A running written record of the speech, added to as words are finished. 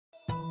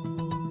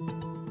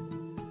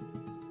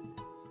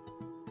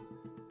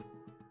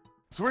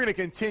So we're going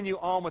to continue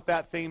on with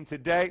that theme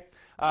today.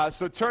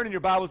 So turn in your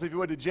Bibles, if you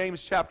would, to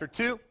James chapter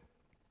 2.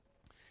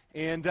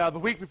 And the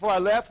week before I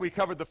left, we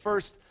covered the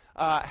first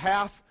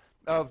half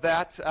of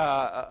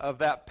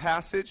that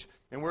passage.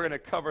 And we're going to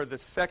cover the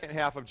second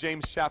half of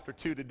James chapter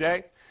 2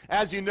 today.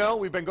 As you know,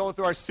 we've been going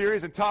through our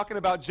series and talking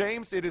about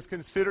James. It is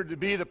considered to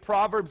be the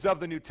Proverbs of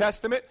the New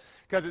Testament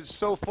because it's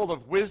so full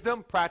of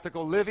wisdom,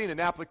 practical living,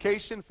 and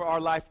application for our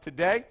life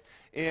today.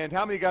 And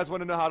how many of you guys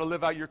want to know how to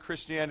live out your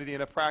Christianity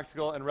in a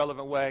practical and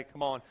relevant way?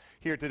 Come on,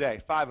 here today.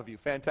 5 of you.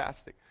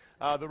 Fantastic.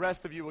 The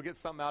rest of you will get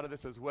something out of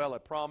this as well, I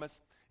promise.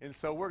 And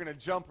so we're going to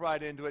jump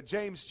right into it.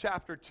 James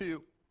chapter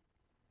 2,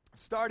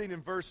 starting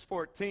in verse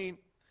 14.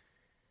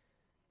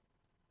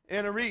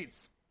 And it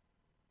reads,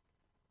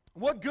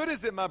 "What good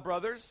is it, my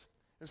brothers,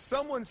 if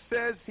someone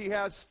says he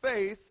has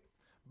faith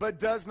but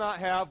does not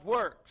have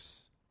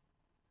works?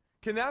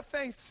 Can that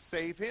faith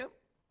save him?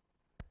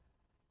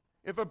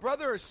 If a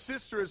brother or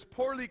sister is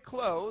poorly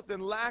clothed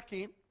and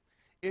lacking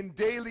in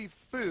daily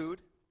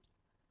food,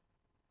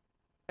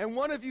 and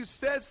one of you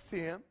says to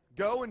him,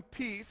 'Go in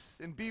peace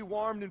and be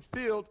warmed and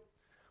filled,'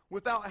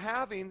 without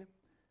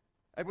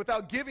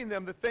giving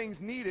them the things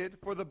needed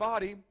for the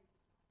body,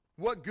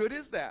 what good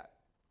is that?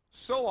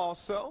 So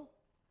also,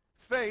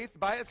 faith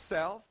by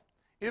itself,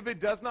 if it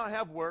does not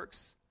have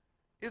works,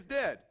 is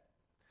dead.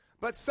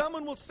 But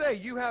someone will say,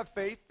 'You have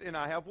faith and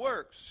I have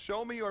works.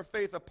 Show me your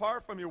faith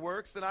apart from your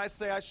works, and I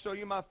say, I show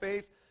you my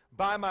faith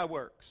by my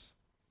works.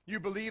 You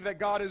believe that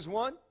God is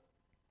one?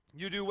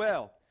 You do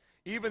well.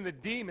 Even the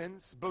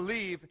demons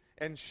believe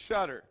and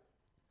shudder.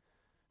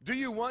 Do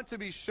you want to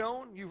be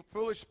shown, you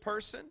foolish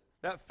person,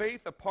 that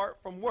faith apart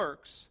from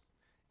works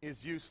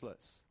is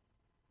useless?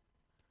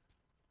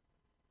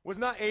 Was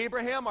not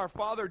Abraham, our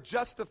father,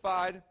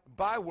 justified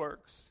by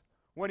works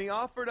when he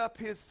offered up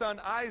his son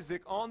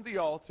Isaac on the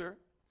altar?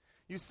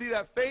 You see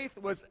that faith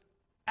was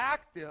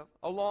active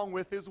along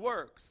with his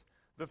works.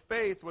 The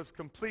faith was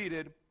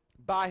completed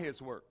by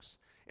his works.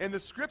 And the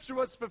scripture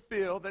was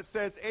fulfilled that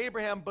says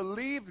Abraham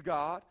believed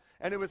God,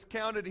 and it was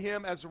counted to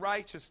him as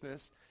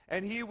righteousness,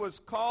 and he was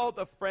called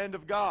a friend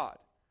of God.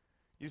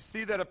 You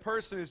see that a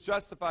person is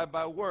justified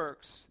by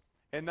works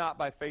and not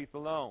by faith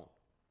alone.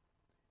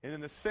 And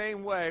in the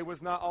same way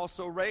was not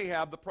also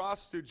Rahab the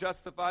prostitute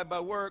justified by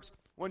works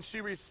when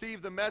she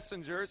received the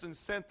messengers and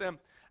sent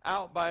them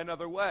out by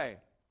another way?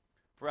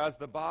 For as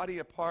the body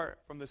apart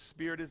from the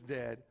spirit is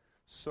dead,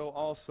 so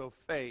also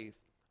faith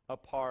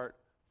apart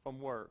from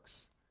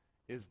works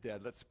is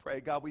dead." Let's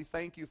pray. God, we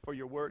thank you for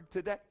your word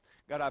today.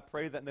 God, I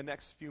pray that in the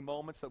next few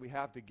moments that we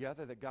have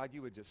together, that God,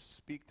 you would just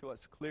speak to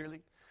us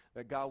clearly,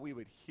 that God, we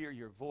would hear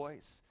your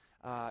voice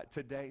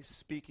today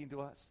speaking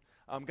to us.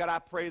 God, I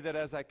pray that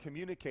as I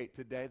communicate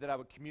today, that I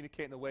would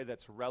communicate in a way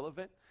that's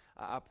relevant.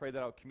 I pray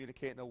that I would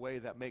communicate in a way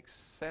that makes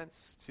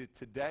sense to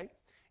today,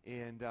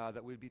 and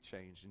that we'd be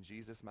changed. In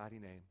Jesus' mighty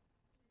name,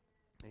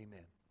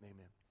 amen.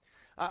 Amen.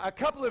 A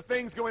couple of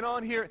things going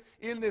on here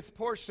in this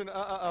portion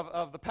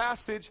of the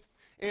passage,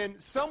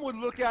 and some would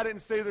look at it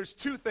and say there's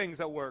two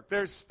things at work.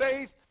 There's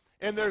faith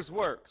and there's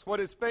works. What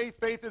is faith?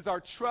 Faith is our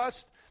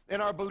trust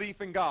and our belief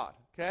in God.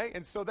 Okay,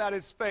 and so that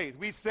is faith.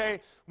 We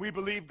say we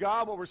believe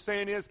God. What we're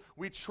saying is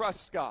we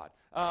trust God.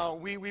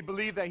 We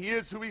believe that he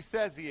is who he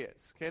says he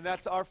is. Okay,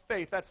 that's our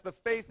faith. That's the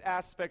faith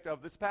aspect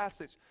of this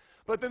passage.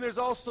 But then there's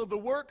also the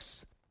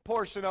works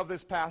portion of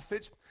this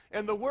passage.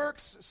 And the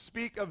works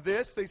speak of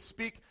this. They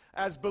speak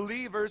as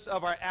believers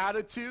of our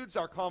attitudes,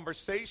 our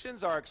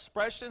conversations, our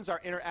expressions, our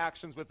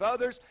interactions with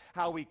others,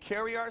 how we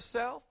carry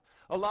ourselves.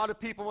 A lot of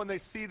people, when they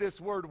see this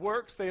word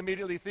works, they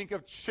immediately think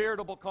of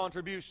charitable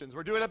contributions.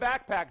 We're doing a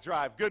backpack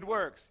drive. Good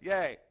works.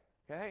 Yay.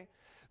 Okay?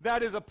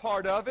 That is a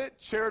part of it.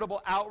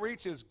 Charitable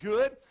outreach is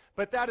good,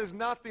 but that is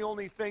not the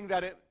only thing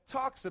that it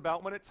talks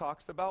about when it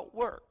talks about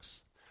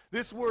works.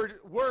 This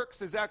word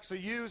works is actually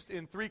used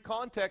in 3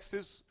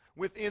 contexts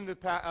within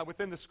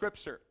the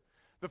Scripture.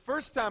 The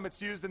first time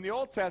it's used in the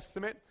Old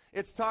Testament,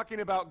 it's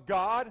talking about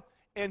God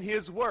and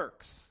his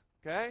works.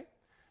 Okay?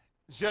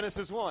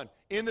 Genesis 1.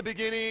 In the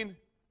beginning,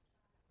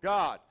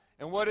 God.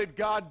 And what did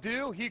God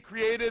do? He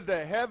created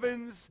the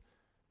heavens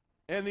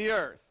and the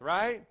earth,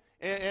 right?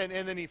 And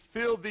then he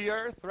filled the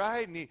earth,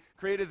 right? And he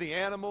created the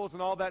animals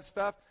and all that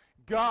stuff.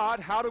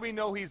 God, how do we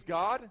know he's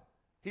God?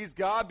 He's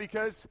God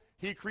because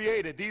he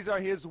created. These are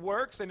his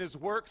works, and his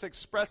works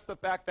express the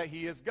fact that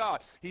he is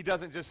God. He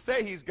doesn't just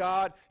say he's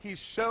God. He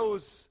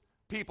shows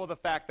people the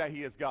fact that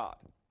he is God.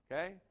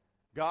 Okay?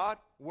 God,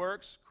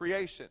 works,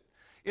 creation.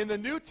 In the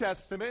New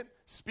Testament,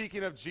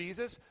 speaking of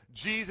Jesus,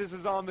 Jesus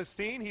is on the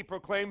scene. He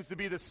proclaims to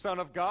be the Son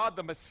of God,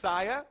 the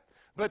Messiah,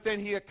 but then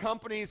he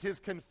accompanies his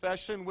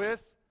confession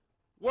with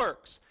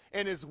works.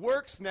 And his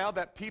works now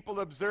that people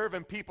observe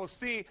and people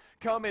see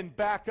come and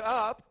back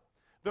up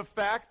the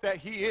fact that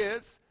he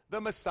is the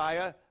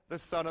Messiah, the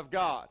Son of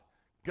God.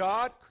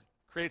 God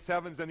creates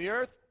heavens and the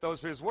earth.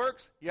 Those are his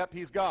works. Yep,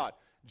 he's God.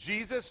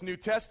 Jesus, New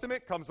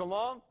Testament, comes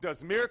along,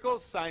 does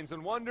miracles, signs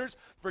and wonders,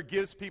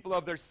 forgives people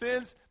of their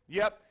sins.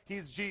 Yep,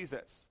 he's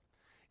Jesus.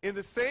 In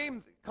the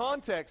same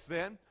context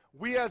then,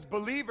 we as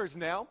believers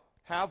now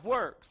have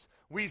works.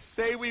 We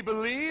say we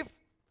believe.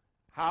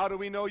 How do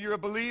we know you're a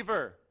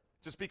believer?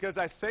 Just because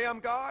I say I'm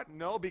God?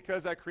 No,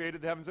 because I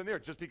created the heavens and the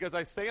earth. Just because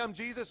I say I'm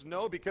Jesus?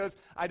 No, because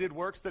I did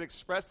works that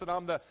express that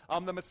I'm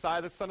the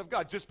Messiah, the Son of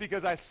God. Just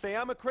because I say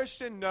I'm a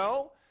Christian?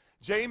 No.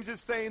 James is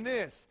saying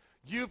this.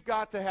 You've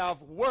got to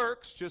have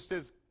works, just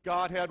as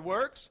God had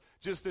works,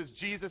 just as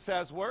Jesus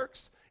has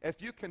works.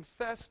 If you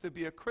confess to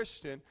be a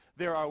Christian,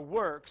 there are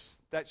works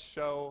that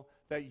show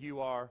that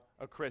you are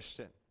a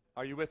Christian.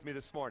 Are you with me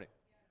this morning?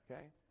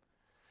 Okay.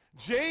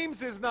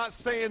 James is not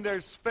saying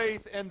there's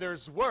faith and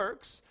there's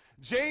works.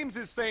 James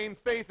is saying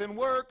faith and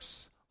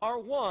works are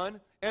one,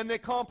 and they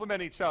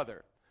complement each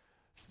other.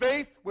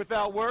 Faith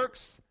without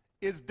works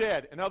is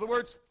dead. In other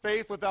words,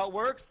 faith without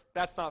works,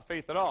 that's not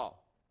faith at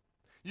all.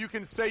 You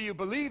can say you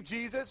believe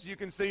Jesus, you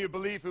can say you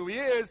believe who he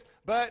is,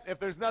 but if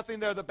there's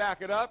nothing there to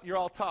back it up, you're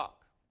all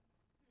talk.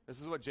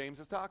 This is what James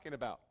is talking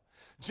about.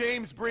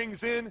 James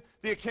brings in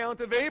the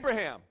account of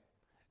Abraham.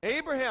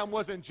 Abraham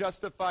wasn't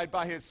justified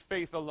by his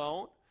faith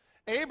alone.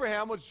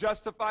 Abraham was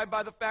justified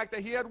by the fact that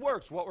he had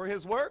works. What were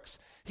his works?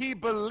 He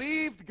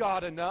believed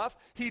God enough,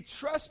 he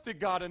trusted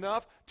God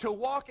enough to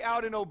walk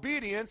out in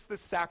obedience the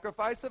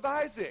sacrifice of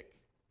Isaac.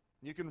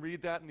 You can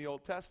read that in the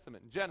Old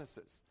Testament, in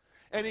Genesis.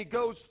 And he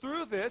goes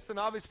through this, and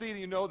obviously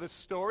you know the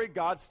story.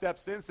 God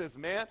steps in and says,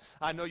 man,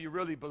 I know you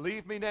really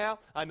believe me now.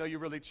 I know you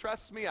really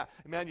trust me.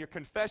 Man, your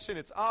confession,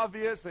 it's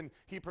obvious. And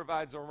he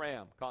provides a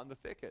ram caught in the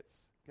thickets.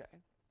 Okay.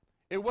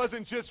 It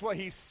wasn't just what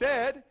he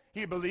said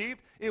he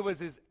believed. It was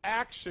his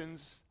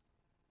actions.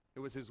 It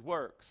was his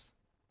works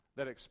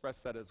that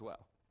expressed that as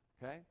well.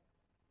 Okay?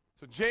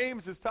 So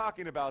James is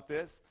talking about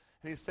this,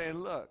 and he's saying,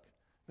 look,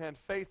 man,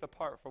 faith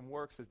apart from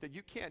works is dead.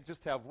 You can't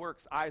just have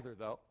works either,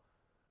 though.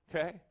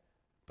 Okay?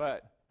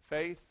 But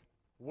faith,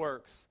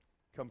 works,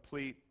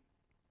 complete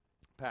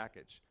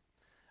package.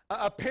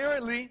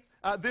 Apparently,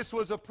 this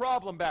was a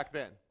problem back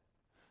then.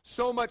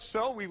 So much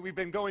so, we've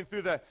been going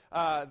through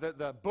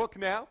the book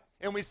now,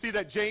 and we see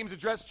that James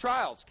addressed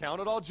trials.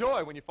 Count it all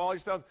joy when you find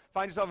yourself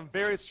in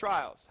various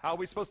trials. How are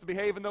we supposed to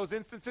behave in those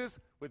instances?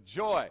 With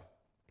joy.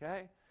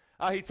 Okay?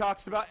 He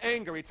talks about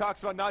anger. He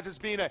talks about not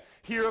just being a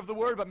hearer of the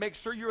word, but make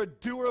sure you're a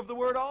doer of the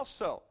word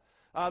also.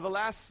 The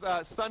last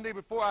Sunday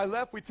before I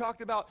left, we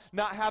talked about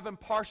not having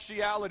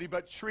partiality,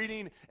 but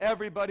treating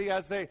everybody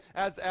as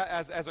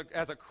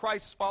a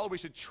Christ follower. We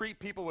should treat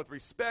people with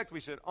respect.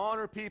 We should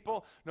honor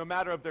people, no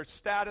matter of their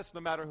status, no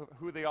matter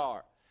who they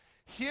are.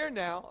 Here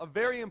now, a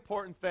very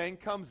important thing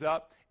comes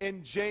up,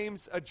 and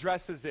James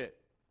addresses it.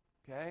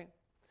 Okay?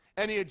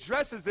 And he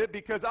addresses it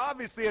because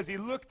obviously as he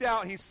looked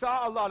out, he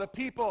saw a lot of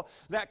people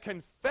that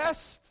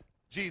confessed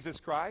Jesus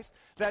Christ,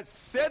 that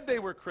said they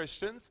were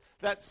Christians,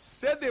 that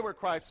said they were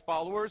Christ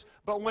followers,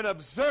 but when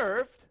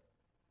observed,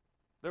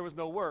 there was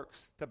no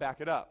works to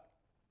back it up.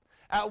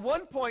 At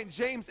one point,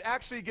 James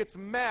actually gets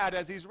mad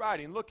as he's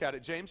writing. Look at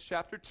it, James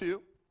chapter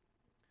 2,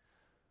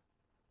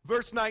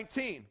 verse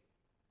 19.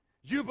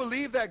 You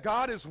believe that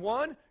God is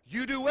one?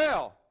 You do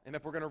well. And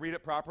if we're going to read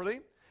it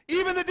properly,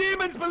 even the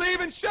demons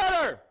believe and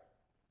shudder.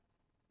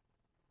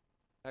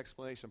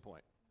 Exclamation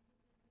point.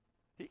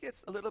 He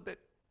gets a little bit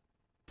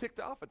ticked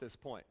off at this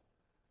point.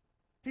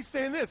 He's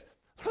saying this,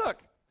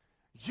 look,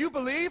 you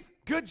believe?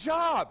 Good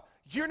job.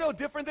 You're no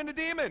different than a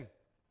demon.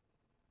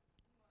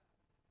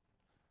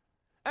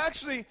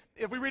 Actually,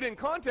 if we read it in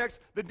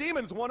context, the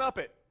demons one-up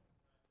it.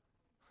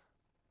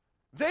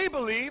 They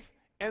believe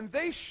and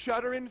they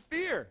shudder in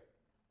fear.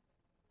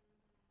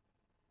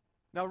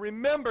 Now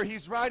remember,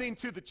 he's writing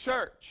to the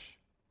church.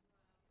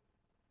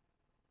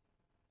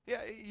 Yeah,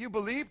 you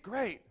believe?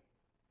 Great.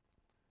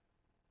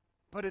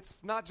 But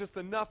it's not just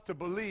enough to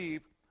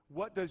believe.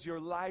 What does your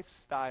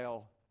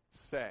lifestyle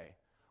say?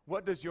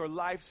 What does your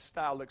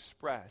lifestyle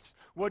express?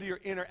 What do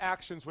your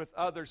interactions with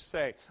others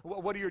say?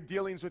 What are your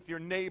dealings with your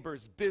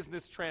neighbors,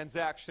 business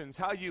transactions,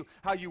 how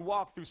you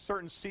walk through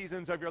certain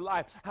seasons of your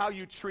life, how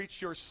you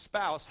treat your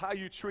spouse, how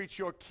you treat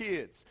your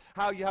kids,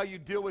 how you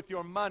deal with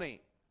your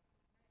money?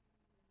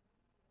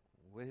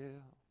 Well,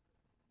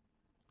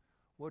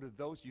 what are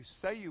those you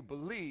say you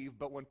believe,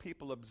 but when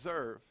people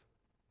observe,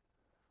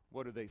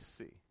 what do they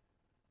see?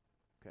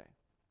 Okay.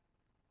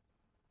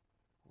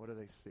 What do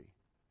they see?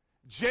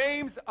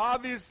 James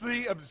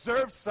obviously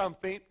observed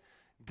something.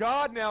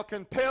 God now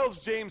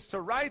compels James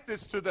to write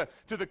this to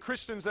the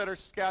Christians that are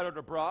scattered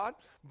abroad,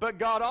 but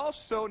God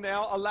also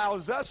now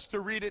allows us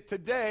to read it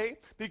today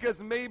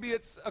because maybe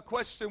it's a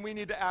question we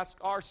need to ask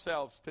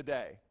ourselves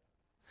today.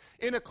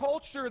 In a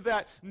culture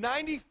that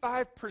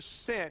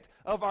 95%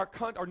 of our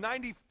country, or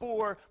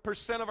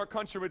 94% of our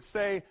country would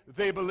say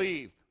they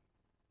believe.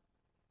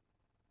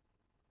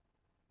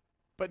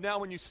 But now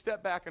when you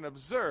step back and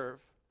observe,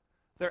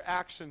 their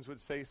actions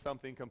would say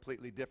something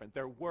completely different.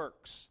 Their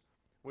works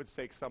would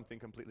say something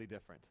completely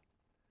different.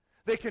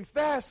 They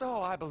confess,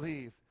 oh, I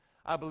believe.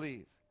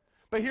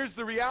 But here's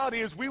the reality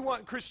is we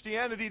want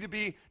Christianity to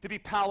be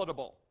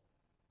palatable.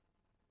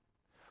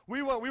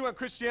 We want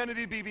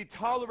Christianity to be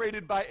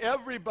tolerated by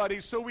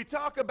everybody, so we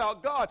talk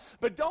about God.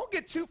 But don't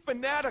get too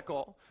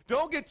fanatical,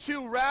 don't get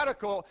too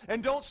radical,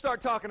 and don't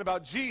start talking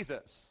about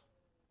Jesus.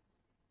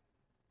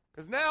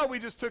 Because now we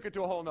just took it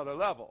to a whole nother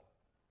level.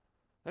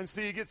 And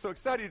see, you get so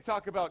excited to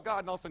talk about God,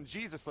 and all of a sudden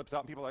Jesus slips out,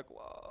 and people are like,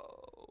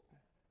 whoa.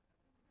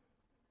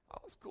 I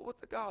was cool with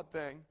the God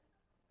thing.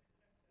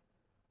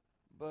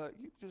 But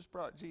you just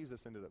brought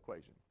Jesus into the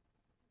equation.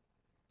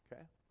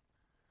 Okay?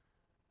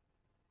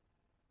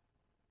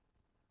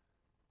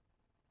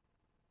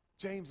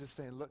 James is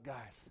saying, look,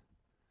 guys,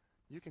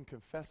 you can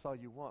confess all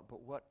you want,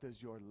 but what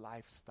does your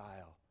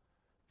lifestyle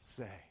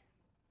say?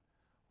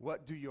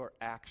 What do your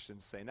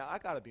actions say? Now, I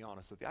got to be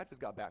honest with you. I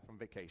just got back from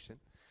vacation,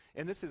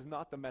 and this is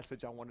not the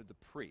message I wanted to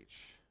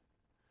preach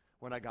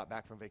when I got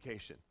back from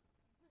vacation,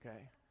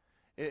 okay?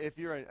 If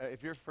you're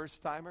a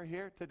first-timer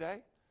here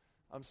today,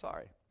 I'm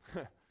sorry,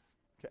 okay?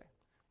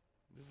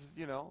 This is,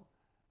 you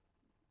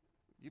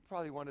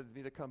probably wanted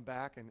me to come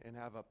back and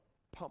have a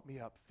pump me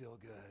up, feel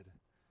good.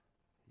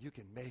 You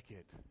can make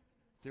it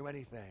through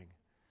anything.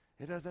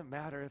 It doesn't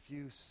matter if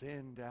you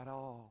sinned at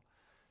all.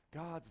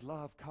 God's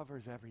love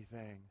covers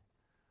everything.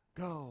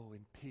 Go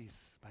in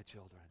peace, my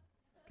children.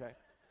 Okay?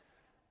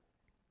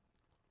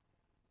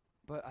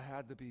 But I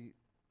had to be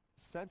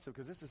sensitive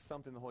because this is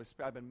something the Holy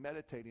Spirit, I've been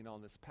meditating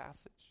on this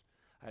passage.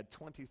 I had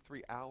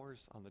 23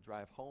 hours on the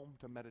drive home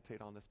to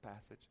meditate on this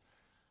passage.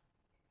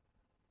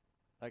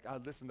 Like, I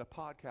would listen to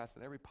podcasts,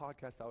 and every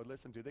podcast I would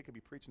listen to, they could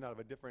be preaching out of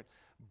a different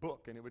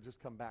book, and it would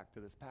just come back to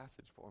this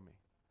passage for me.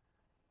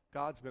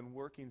 God's been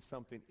working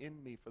something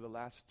in me for the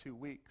last 2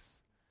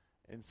 weeks,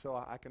 and so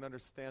I can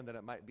understand that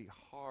it might be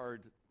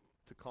hard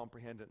to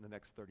comprehend it in the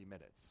next 30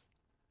 minutes.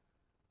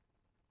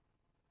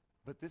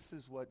 But this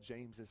is what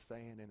James is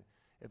saying, and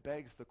it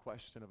begs the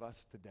question of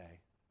us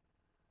today.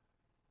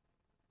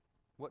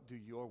 What do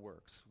your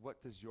works,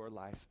 what does your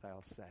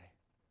lifestyle say?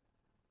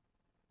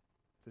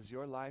 Does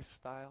your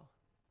lifestyle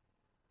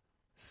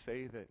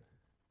say that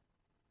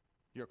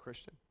you're a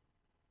Christian?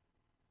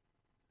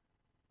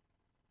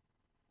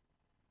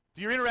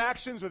 Do your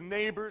interactions with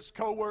neighbors,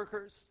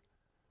 co-workers,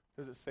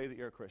 does it say that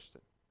you're a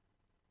Christian?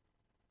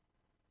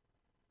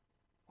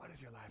 What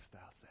does your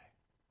lifestyle say?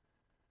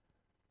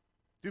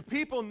 Do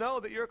people know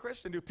that you're a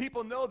Christian? Do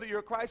people know that you're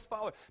a Christ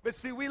follower? But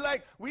see, we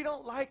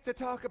don't like to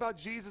talk about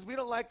Jesus. We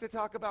don't like to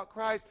talk about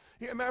Christ.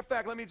 Here, matter of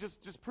fact, let me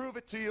just prove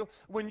it to you.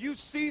 When you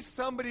see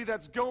somebody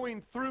that's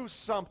going through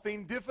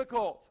something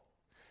difficult,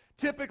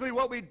 typically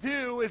what we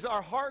do is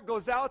our heart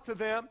goes out to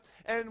them,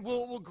 and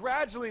we'll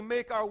gradually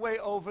make our way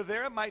over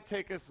there. It might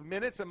take us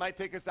minutes. It might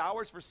take us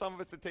hours. For some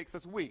of us, it takes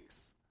us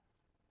weeks.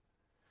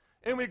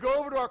 And we go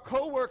over to our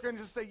coworker and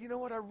just say, you know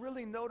what, I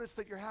really noticed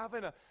that you're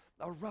having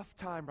a rough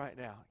time right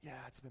now. Yeah,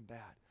 it's been bad.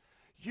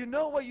 You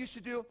know what you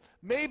should do?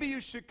 Maybe you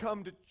should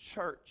come to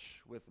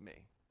church with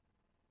me.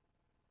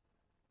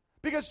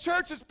 Because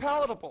church is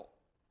palatable.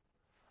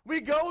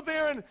 We go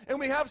there and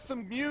we have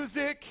some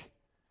music,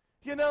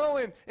 and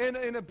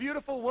a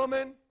beautiful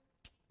woman,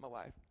 my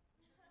wife.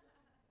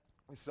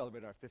 We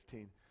celebrated our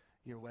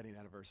 15-year wedding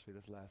anniversary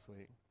this last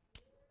week.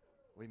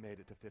 We made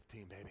it to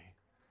 15, baby.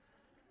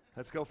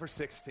 Let's go for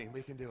 16.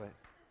 We can do it.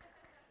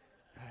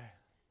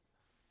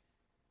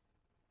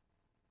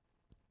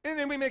 And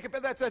then we make it,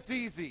 but that's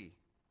easy.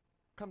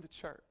 Come to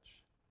church.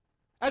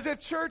 As if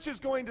church is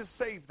going to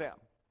save them.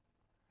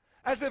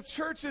 As if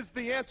church is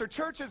the answer.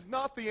 Church is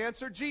not the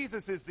answer.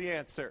 Jesus is the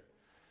answer.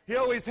 He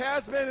always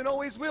has been and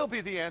always will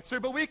be the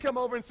answer. But we come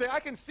over and say, I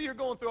can see you're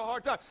going through a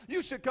hard time.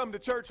 You should come to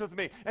church with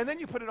me. And then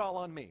you put it all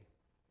on me.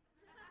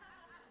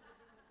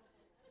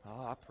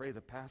 Oh, I pray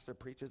the pastor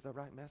preaches the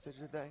right message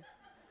today.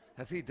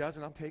 If he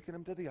doesn't, I'm taking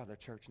him to the other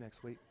church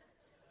next week.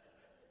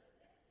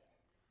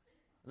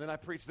 And then I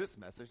preach this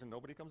message and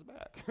nobody comes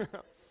back.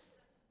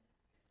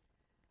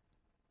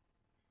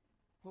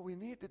 What we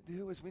need to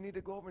do is we need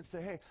to go over and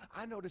say, hey,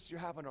 I notice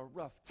you're having a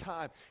rough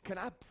time. Can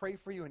I pray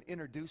for you and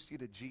introduce you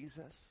to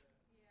Jesus?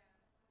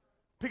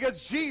 Yeah.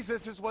 Because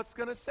Jesus is what's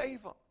going to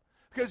save them.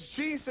 Because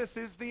Jesus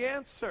is the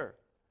answer.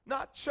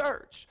 Not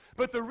church.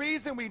 But the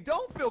reason we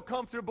don't feel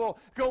comfortable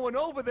going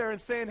over there and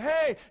saying,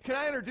 hey, can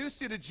I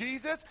introduce you to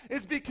Jesus,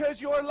 is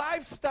because your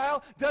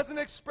lifestyle doesn't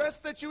express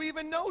that you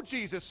even know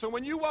Jesus. So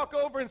when you walk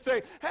over and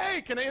say,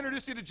 hey, can I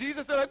introduce you to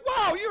Jesus, they're like,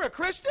 whoa, you're a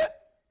Christian?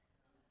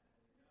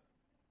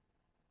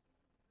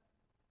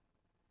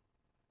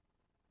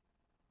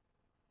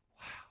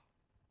 Wow.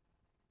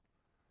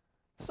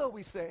 So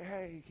we say,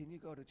 hey, can you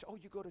go to church? Oh,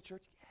 you go to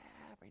church?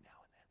 Yeah, every now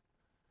and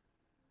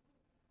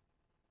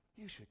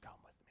then. You should come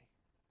with me.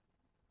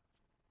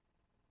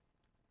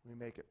 We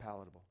make it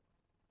palatable.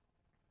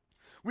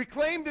 We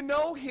claim to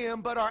know him,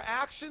 but our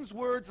actions,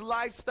 words,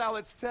 lifestyle,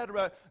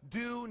 etc.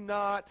 do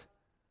not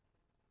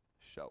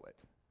show it.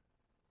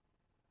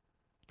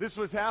 This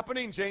was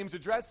happening. James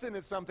addressed it, and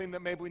it's something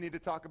that maybe we need to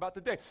talk about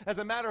today. As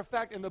a matter of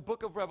fact, in the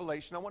book of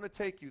Revelation, I want to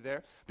take you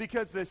there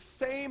because the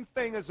same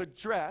thing is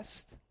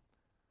addressed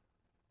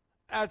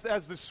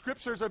as the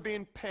scriptures are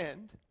being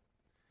penned,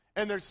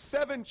 and there's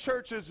 7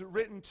 churches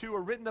written to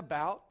or written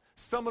about.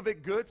 Some of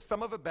it good,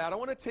 some of it bad. I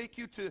want to take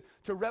you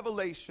to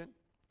Revelation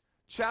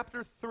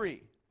chapter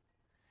 3.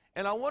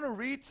 And I want to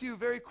read to you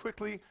very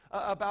quickly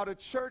about a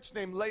church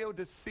named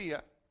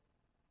Laodicea,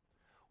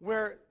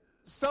 where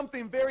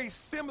something very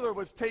similar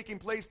was taking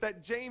place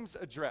that James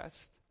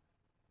addressed.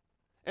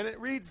 And it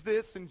reads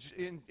this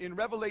in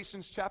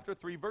Revelations chapter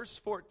 3, verse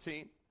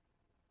 14.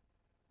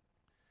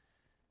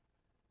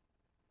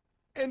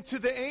 And to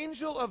the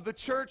angel of the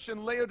church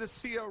in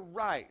Laodicea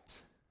write,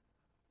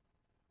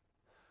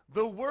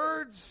 the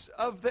words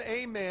of the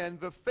Amen,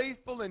 the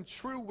faithful and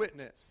true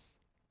witness,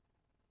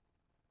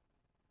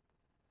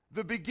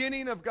 the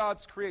beginning of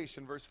God's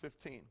creation, verse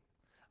 15.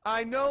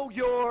 I know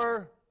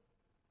your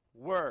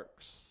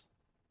works.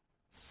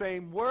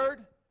 Same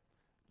word.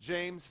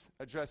 James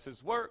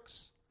addresses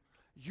works.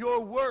 Your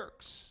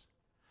works.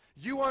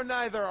 You are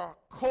neither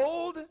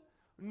cold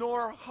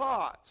nor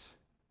hot.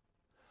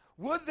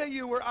 Would that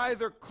you were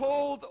either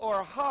cold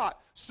or hot.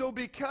 So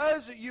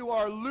because you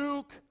are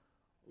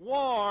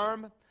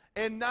lukewarm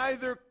and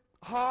neither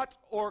hot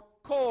or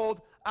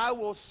cold, I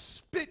will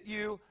spit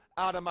you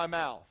out of my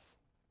mouth.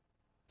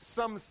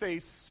 Some say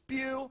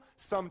spew.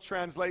 Some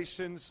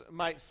translations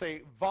might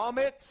say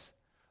vomit.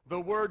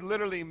 The word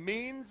literally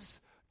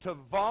means to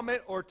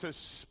vomit or to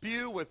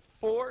spew with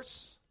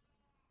force.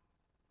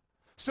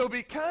 So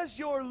because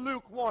you're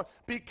lukewarm,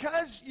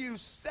 because you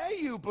say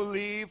you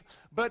believe,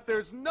 but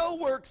there's no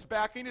works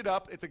backing it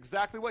up, it's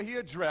exactly what he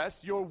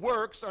addressed. Your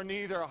works are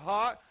neither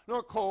hot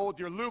nor cold.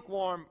 You're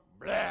lukewarm.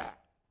 Blah.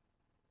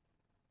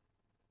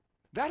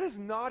 That is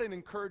not an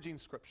encouraging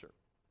scripture.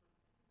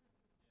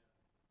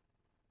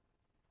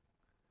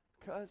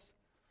 Because,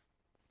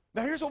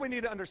 now here's what we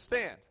need to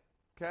understand,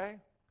 okay?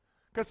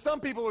 Because some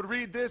people would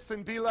read this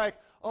and be like,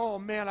 oh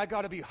man, I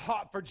got to be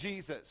hot for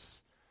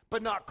Jesus,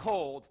 but not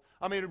cold.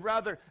 I mean,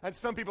 rather, and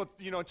some people,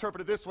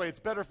 interpret it this way, it's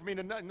better for me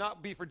to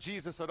not be for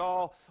Jesus at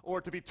all,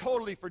 or to be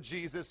totally for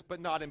Jesus, but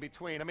not in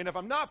between. I mean, if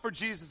I'm not for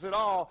Jesus at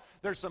all,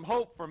 there's some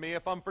hope for me.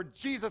 If I'm for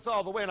Jesus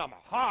all the way and I'm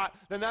hot,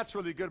 then that's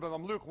really good, but if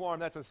I'm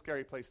lukewarm, that's a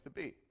scary place to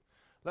be.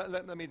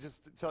 Let me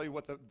just tell you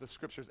what the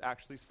Scripture's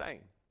actually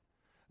saying.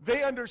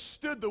 They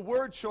understood the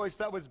word choice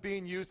that was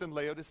being used in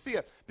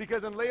Laodicea.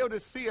 Because in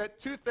Laodicea,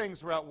 two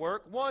things were at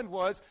work. One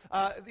was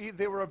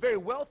they were a very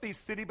wealthy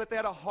city, but they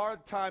had a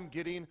hard time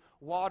getting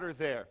water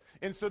there.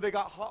 And so they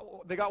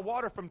got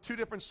water from two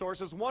different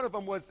sources. One of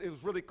them was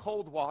really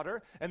cold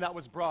water, and that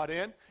was brought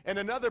in. And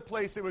another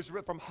place, it was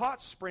from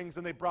hot springs,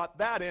 and they brought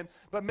that in.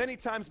 But many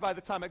times by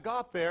the time it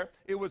got there,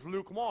 it was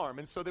lukewarm.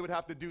 And so they would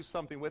have to do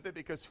something with it,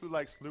 because who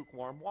likes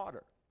lukewarm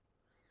water?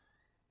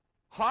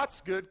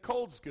 Hot's good,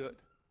 cold's good.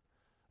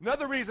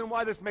 Another reason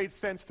why this made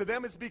sense to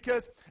them is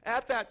because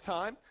at that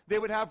time, they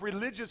would have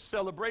religious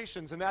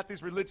celebrations. And at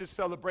these religious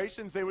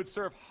celebrations, they would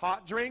serve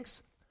hot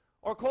drinks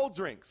or cold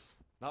drinks.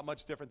 Not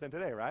much different than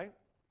today, right?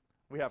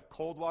 We have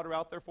cold water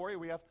out there for you.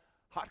 We have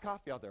hot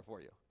coffee out there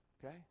for you,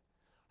 okay?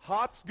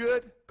 Hot's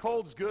good,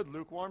 cold's good,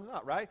 lukewarm's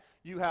not, right?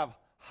 You have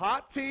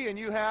hot tea and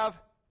you have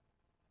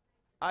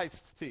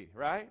iced tea,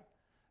 right?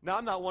 Now,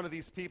 I'm not one of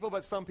these people,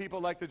 but some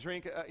people like to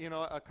drink,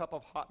 a cup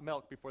of hot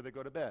milk before they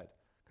go to bed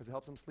because it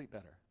helps them sleep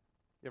better.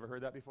 You ever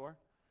heard that before?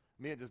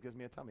 Me, it just gives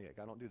me a tummy ache.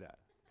 I don't do that,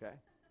 okay?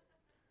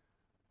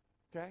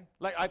 Okay?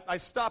 Like, I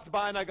stopped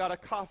by and I got a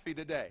coffee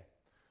today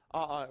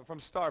from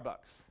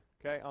Starbucks,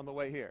 okay, on the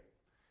way here.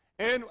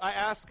 And I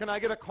asked, can I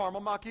get a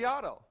caramel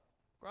macchiato?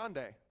 Grande.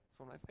 It's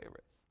one of my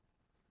favorites.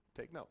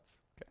 Take notes,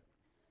 okay?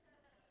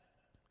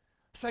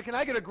 I said, can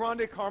I get a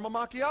grande caramel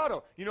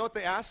macchiato? You know what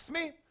they asked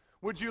me?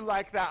 Would you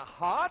like that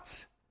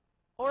hot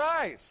or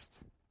iced?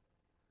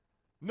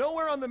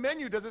 Nowhere on the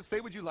menu does it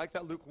say, would you like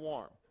that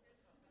lukewarm?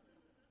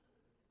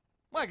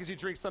 Why? Because you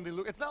drink something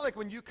lukewarm. It's not like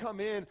when you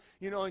come in,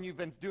 and you've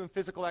been doing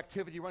physical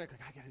activity, you're running,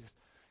 like, I got to just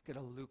get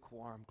a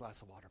lukewarm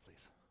glass of water,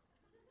 please.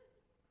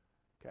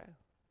 Okay?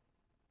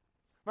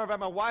 Matter of fact,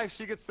 my wife,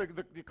 she gets the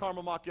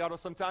caramel macchiato.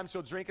 Sometimes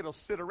she'll drink it, it'll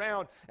sit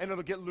around, and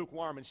it'll get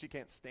lukewarm, and she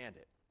can't stand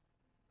it.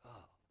 Oh.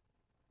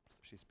 So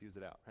she spews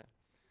it out, right?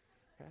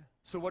 Okay?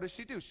 So what does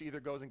she do? She either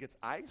goes and gets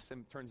ice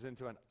and turns it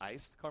into an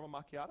iced caramel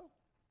macchiato,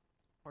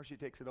 or she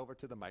takes it over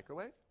to the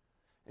microwave,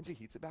 and she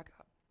heats it back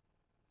up.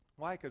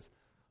 Why? Because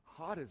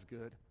hot is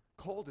good,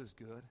 cold is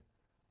good,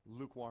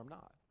 lukewarm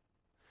not.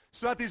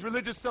 So at these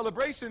religious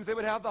celebrations, they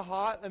would have the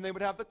hot and they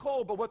would have the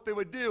cold. But what they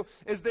would do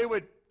is they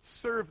would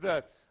serve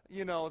the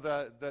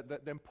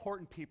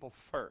important people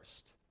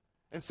first.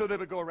 And so they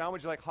would go around,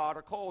 would you like hot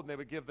or cold? And they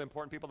would give the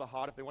important people the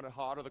hot if they wanted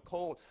hot or the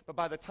cold. But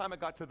by the time it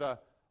got to the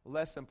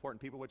less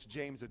important people, which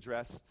James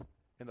addressed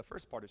in the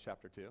first part of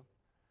chapter 2,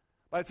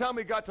 by the time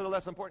we got to the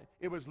less important,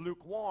 it was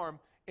lukewarm,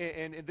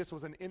 and this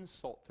was an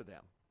insult to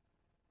them.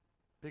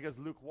 Because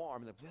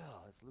lukewarm,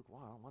 it's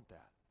lukewarm, I don't want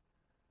that.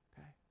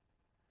 Okay?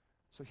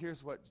 So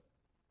here's what,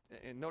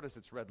 and notice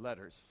it's red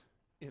letters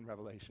in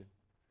Revelation.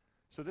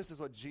 So this is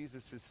what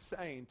Jesus is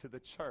saying to the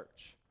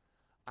church.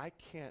 I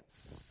can't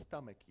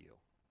stomach you.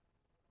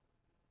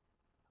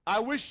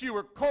 I wish you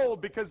were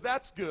cold because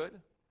that's good.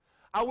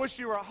 I wish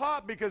you were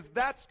hot because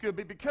that's good.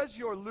 But because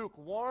you're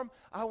lukewarm,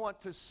 I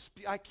want to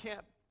I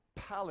can't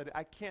palate it.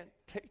 I can't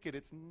take it.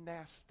 It's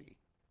nasty.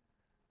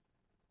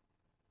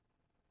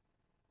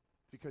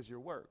 Because your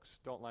works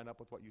don't line up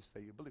with what you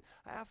say you believe.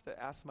 I have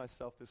to ask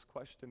myself this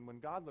question. When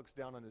God looks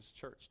down on his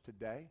church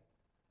today,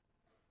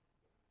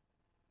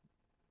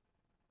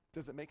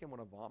 Does it make him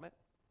want to vomit?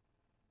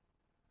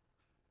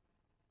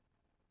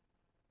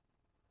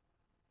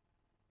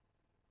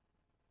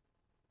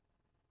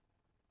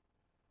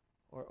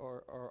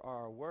 Or are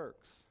our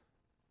works,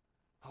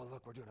 oh,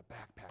 look, we're doing a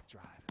backpack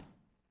drive.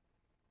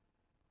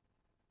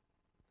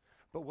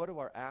 But what do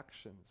our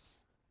actions?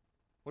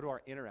 What do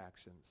our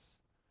interactions?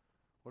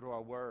 What are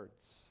our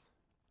words?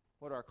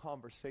 What are our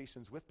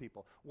conversations with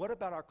people? What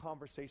about our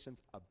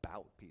conversations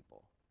about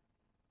people?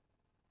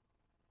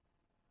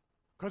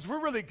 Because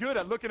we're really good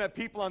at looking at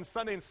people on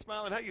Sunday and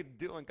smiling. How you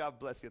doing? God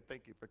bless you.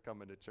 Thank you for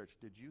coming to church.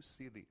 Did you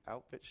see the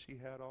outfit she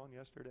had on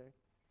yesterday?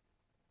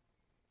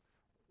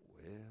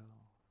 Well.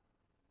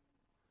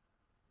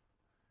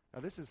 Now,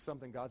 this is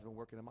something God's been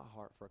working in my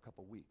heart for a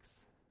couple weeks.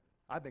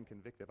 I've been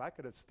convicted. If I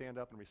could have stand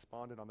up and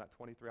responded on that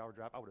 23-hour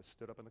drive, I would have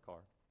stood up in the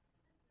car.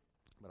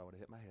 But I would have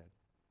hit my head.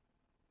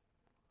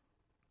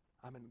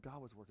 I mean,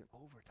 God was working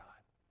overtime.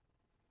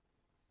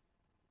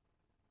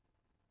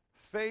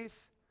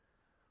 Faith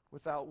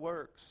without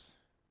works.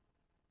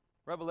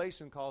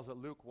 Revelation calls it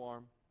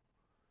lukewarm.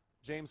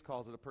 James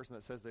calls it a person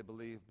that says they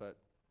believe, but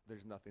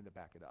there's nothing to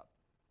back it up.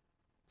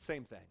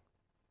 Same thing.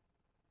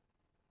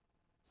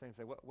 Same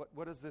thing.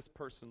 What does this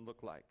person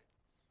look like?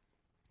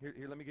 Here,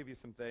 let me give you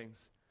some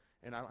things.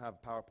 And I don't have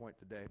a PowerPoint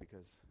today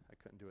because I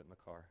couldn't do it in the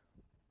car.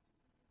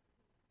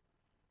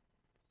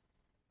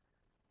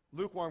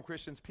 Lukewarm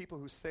Christians, people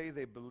who say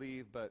they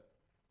believe but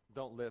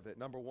don't live it.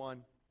 Number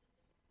one,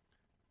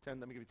 let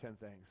me give you 10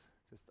 things.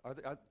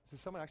 Did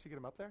someone actually get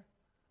them up there?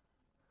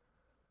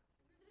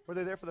 Were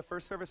they there for the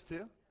first service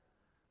too?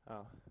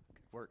 Oh,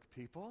 good work,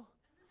 people.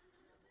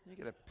 You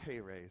get a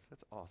pay raise.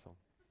 That's awesome.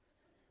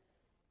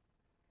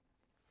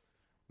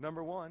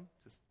 Number one,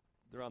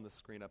 they're on the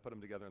screen. I put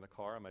them together in the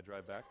car on my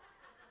drive back.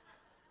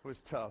 It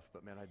was tough,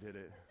 but man, I did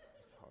it.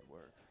 It's hard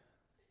work.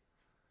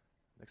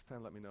 Next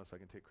time, let me know so I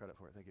can take credit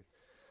for it. Thank you.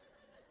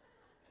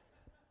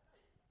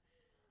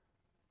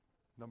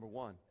 Number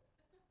one,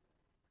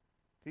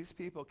 these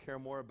people care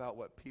more about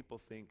what people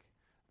think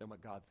than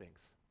what God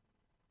thinks.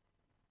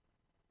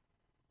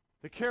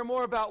 They care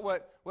more about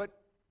what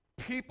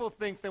people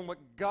think than what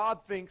God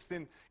thinks.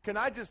 And can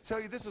I just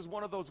tell you, this is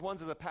one of those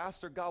ones as a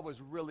pastor, God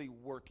was really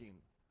working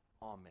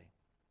on me.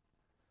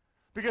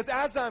 Because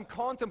as I'm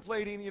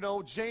contemplating,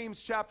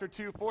 James chapter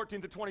 2,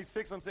 14 to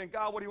 26, I'm saying,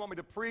 God, what do you want me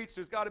to preach?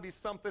 There's got to be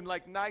something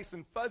like nice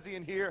and fuzzy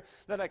in here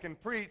that I can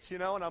preach,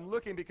 and I'm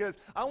looking because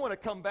I want to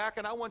come back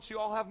and I want you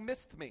all have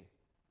missed me.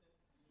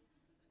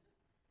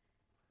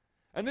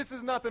 And this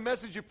is not the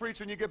message you preach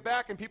when you get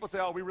back and people say,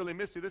 oh, we really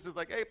missed you. This is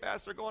like, hey,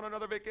 pastor, go on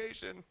another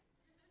vacation.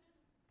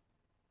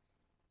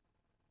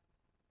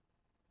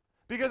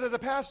 Because as a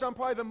pastor, I'm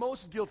probably the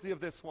most guilty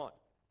of this one.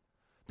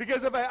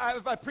 Because if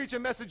I preach a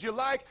message you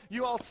like,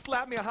 you all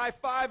slap me a high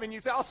five and you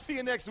say, I'll see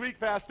you next week,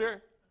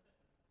 pastor.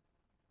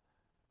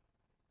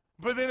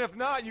 But then if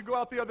not, you go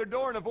out the other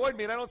door and avoid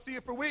me and I don't see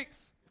you for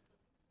weeks.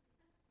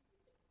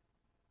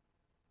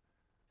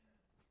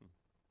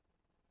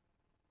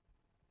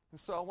 And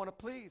so I want to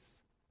please.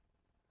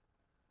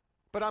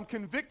 But I'm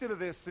convicted of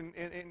this, and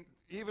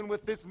even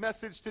with this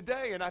message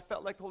today, and I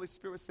felt like the Holy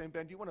Spirit was saying,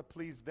 Ben, do you want to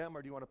please them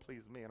or do you want to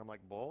please me? And I'm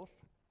like, both.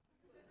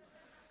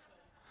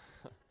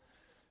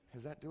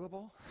 Is that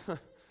doable?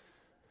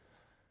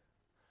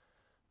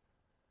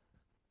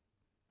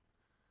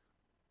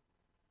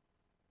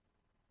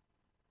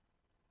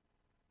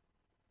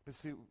 But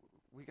see,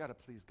 we got to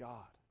please God.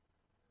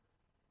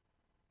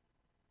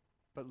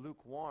 But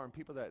lukewarm,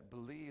 people that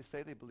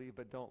say they believe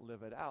but don't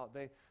live it out,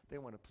 they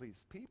want to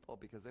please people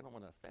because they don't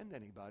want to offend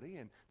anybody,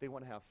 and they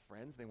want to have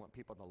friends. They want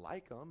people to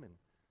like them.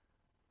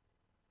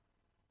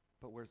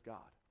 But where's God?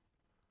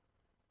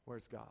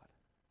 Where's God?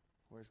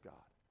 Where's God?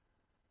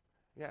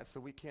 Yeah, so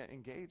we can't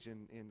engage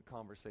in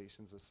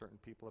conversations with certain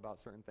people about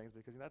certain things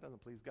because that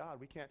doesn't please God.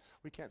 We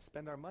can't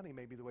spend our money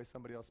maybe the way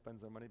somebody else spends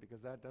their money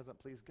because that doesn't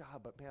please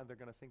God. But man, they're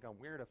going to think I'm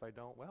weird if I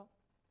don't. Well,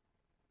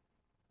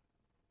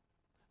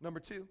 number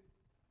two,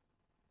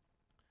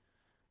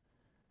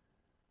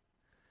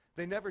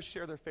 they never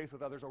share their faith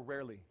with others or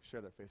rarely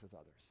share their faith with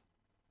others.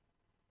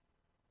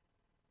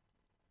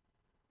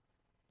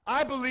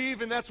 I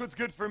believe, and that's what's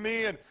good for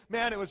me, and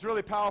man, it was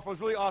really powerful. It was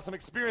a really awesome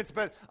experience,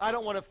 but I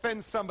don't want to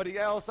offend somebody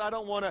else. I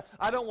don't want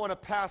to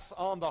pass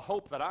on the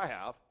hope that I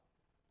have.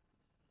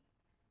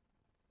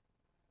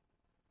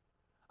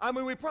 I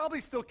mean, we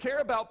probably still care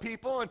about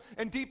people,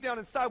 and deep down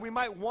inside, we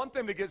might want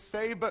them to get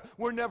saved, but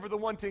we're never the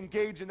one to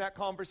engage in that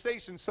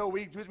conversation, so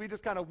we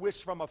just kind of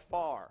wish from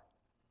afar.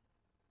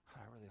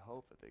 I really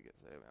hope that they get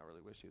saved. I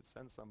really wish you'd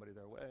send somebody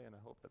their way, and I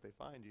hope that they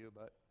find you,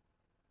 but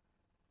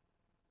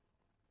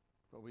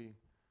we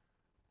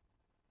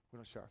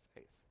don't share our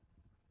faith.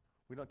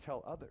 We don't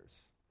tell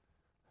others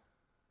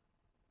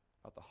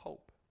about the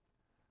hope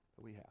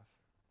that we have.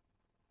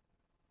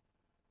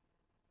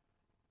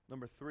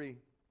 Number three,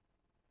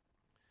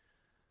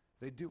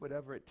 they do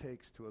whatever it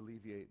takes to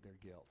alleviate their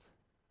guilt.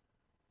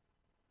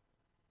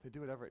 They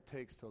do whatever it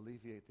takes to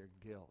alleviate their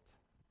guilt.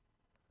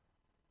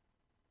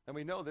 And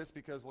we know this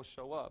because we'll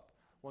show up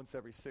once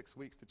every 6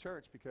 weeks to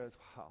church because,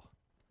 wow,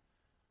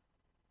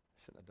 I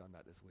shouldn't have done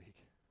that this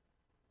week.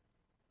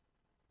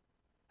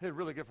 did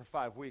really good for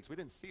 5 weeks. We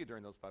didn't see you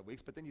during those 5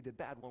 weeks, but then you did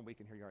bad 1 week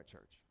and here you are at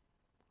church.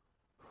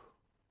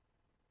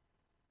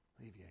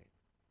 Alleviate.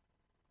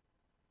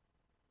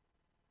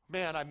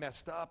 Man, I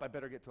messed up. I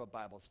better get to a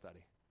Bible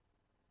study.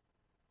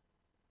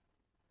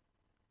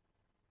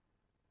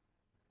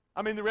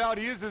 I mean, the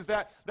reality is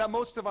that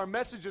most of our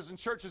messages in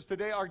churches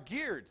today are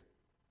geared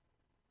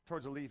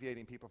towards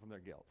alleviating people from their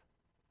guilt.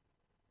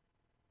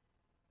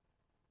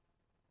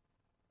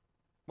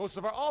 Most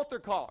of our altar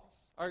calls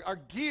are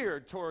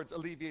geared towards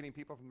alleviating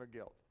people from their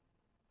guilt.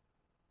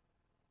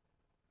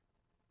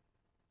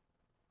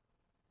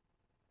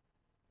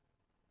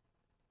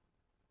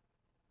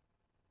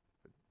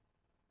 But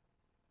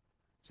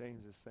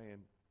James is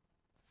saying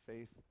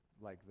faith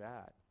like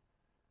that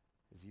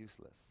is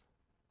useless.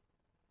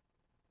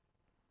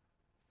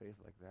 Faith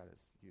like that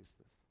is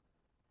useless.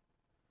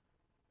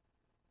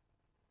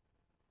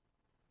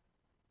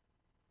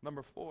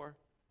 Number 4,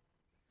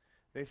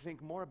 they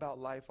think more about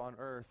life on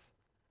earth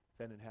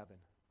than in heaven.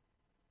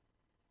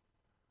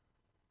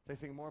 They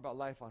think more about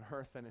life on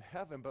earth than in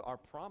heaven, but our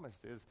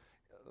promise is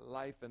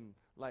life and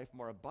life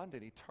more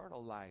abundant,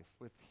 eternal life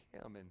with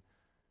Him.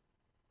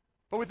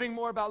 But we think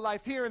more about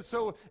life here, and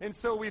so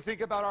we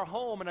think about our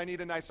home, and I need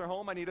a nicer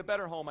home, I need a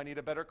better home, I need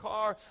a better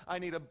car, I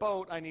need a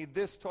boat, I need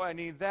this toy, I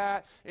need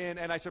that, and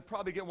I should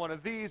probably get one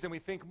of these, and we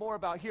think more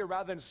about here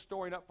rather than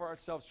storing up for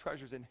ourselves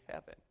treasures in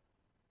heaven.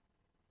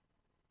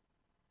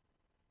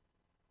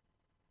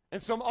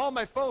 And so all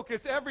my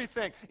focus,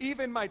 everything,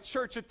 even my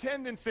church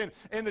attendance and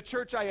the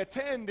church I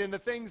attend and the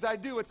things I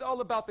do, it's all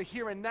about the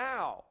here and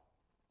now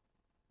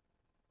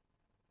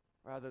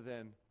rather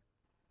than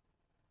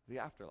the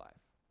afterlife.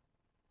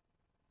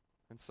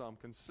 And so I'm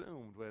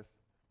consumed with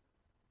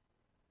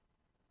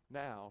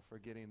now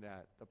forgetting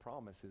that the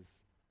promise is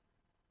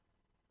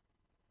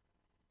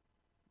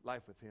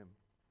life with Him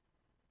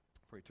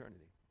for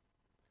eternity.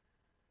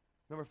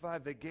 Number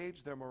 5, they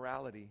gauge their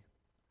morality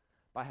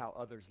by how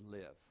others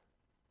live.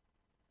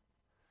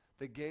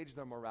 They gauge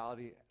their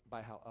morality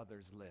by how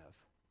others live.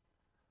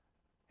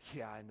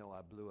 Yeah, I know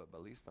I blew it, but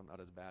at least I'm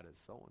not as bad as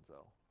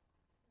so-and-so.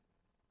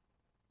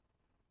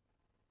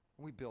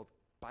 We build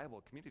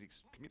Bible community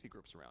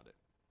groups around it.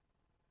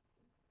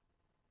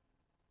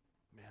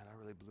 Man, I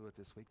really blew it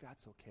this week.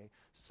 That's okay.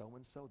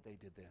 So-and-so, they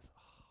did this.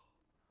 Oh,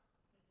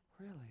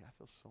 really? I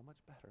feel so much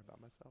better about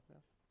myself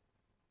now.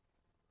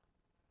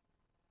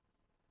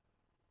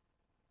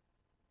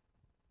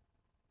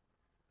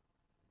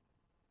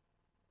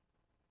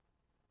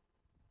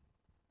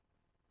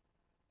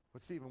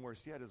 What's even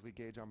worse yet is we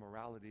gauge our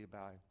morality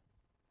by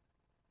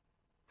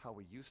how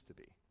we used to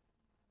be.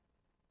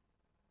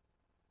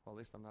 Well, at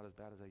least I'm not as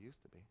bad as I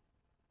used to be.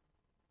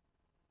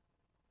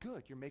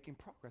 Good, you're making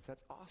progress.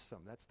 That's awesome.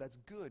 That's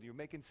good. You're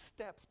making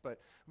steps, but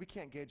we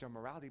can't gauge our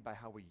morality by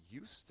how we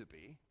used to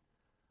be.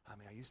 I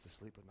mean, I used to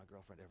sleep with my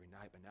girlfriend every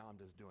night, but now I'm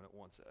just doing it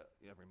once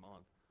every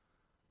month.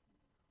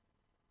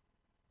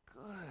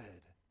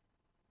 Good,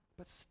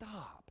 but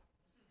stop.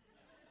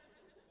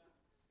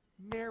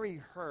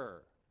 Marry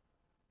her.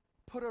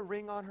 Put a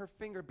ring on her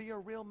finger. Be a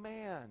real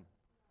man.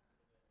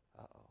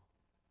 Uh-oh.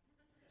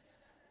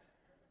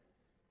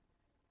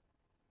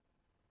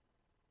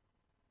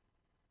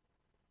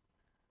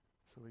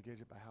 So we gauge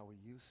it by how we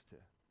used to.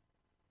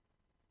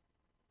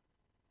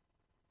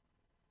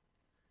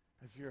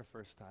 If you're a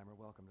first-timer,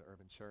 welcome to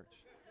Urban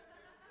Church.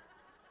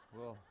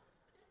 Well,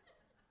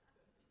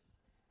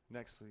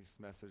 next week's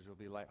message will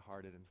be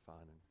lighthearted and fun,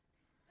 and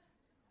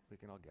we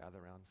can all gather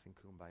around and sing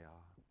Kumbaya.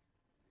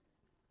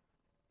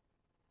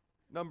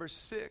 Number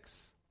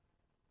 6,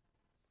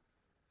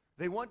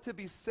 they want to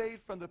be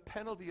saved from the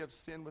penalty of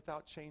sin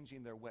without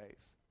changing their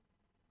ways.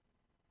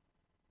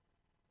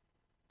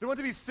 They want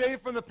to be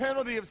saved from the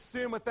penalty of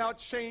sin without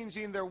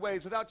changing their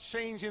ways, without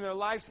changing their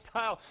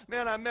lifestyle.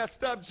 Man, I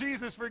messed up.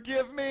 Jesus,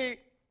 forgive me.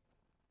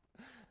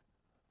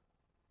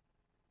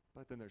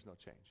 But then there's no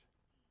change.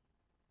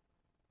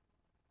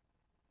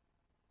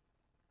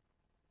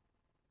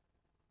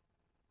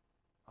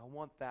 I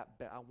want that.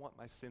 I want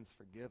my sins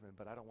forgiven,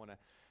 but I don't want to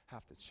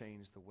have to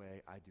change the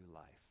way I do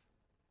life.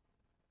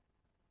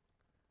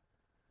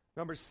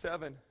 Number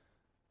 7,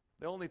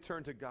 they only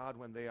turn to God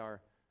when they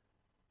are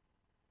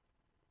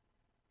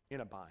in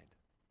a bind,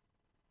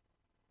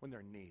 when they're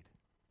in need.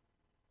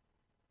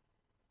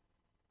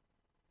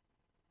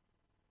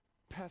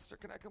 Pastor,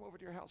 can I come over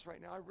to your house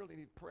right now? I really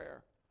need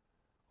prayer.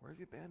 Where have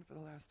you been for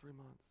the last 3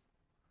 months?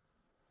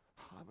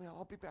 I mean,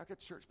 I'll be back at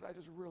church, but I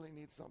just really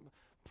need some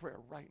prayer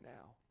right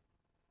now.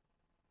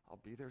 I'll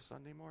be there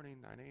Sunday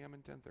morning, 9 a.m.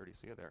 and 10:30.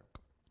 See you there.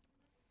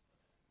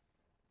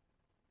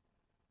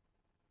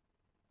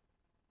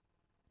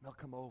 They'll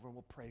come over and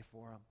we'll pray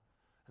for them.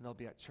 And they'll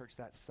be at church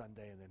that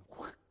Sunday, and then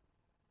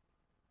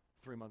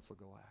 3 months will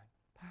go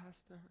by.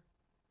 Pastor.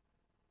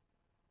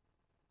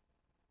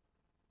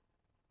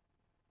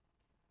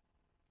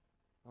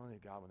 Only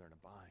God when they're in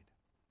a bind.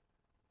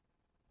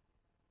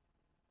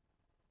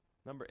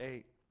 Number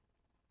 8,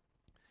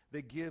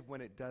 they give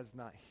when it does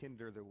not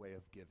hinder their way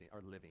of giving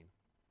or living.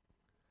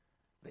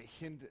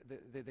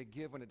 They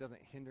give when it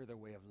doesn't hinder their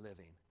way of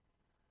living.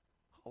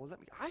 Oh,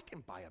 I can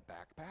buy a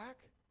backpack.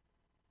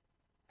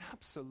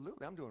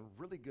 Absolutely. I'm doing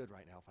really good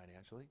right now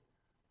financially.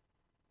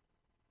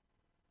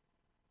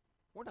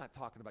 We're not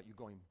talking about you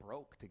going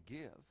broke to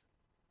give.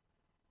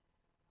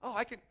 Oh,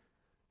 I can,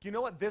 you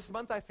know what? This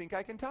month I think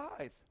I can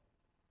tithe.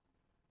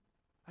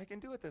 I can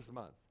do it this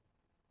month.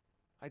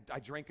 I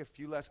drank a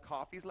few less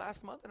coffees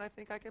last month, and I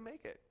think I can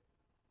make it.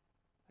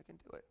 I can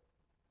do it.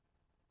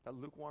 That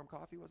lukewarm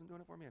coffee wasn't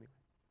doing it for me anyway.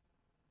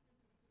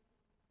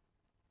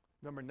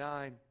 Number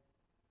 9,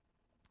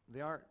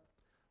 they aren't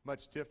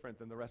much different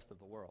than the rest of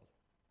the world.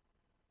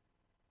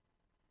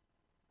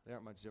 They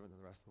aren't much different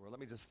than the rest of the world. Let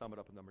me just sum it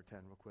up in number 10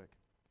 real quick.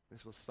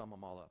 This will sum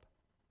them all up.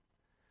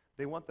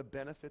 They want the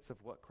benefits of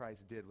what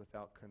Christ did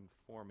without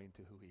conforming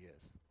to who he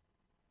is.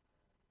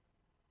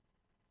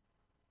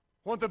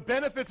 Want the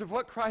benefits of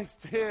what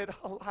Christ did,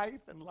 a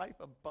life and life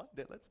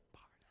abundant. Let's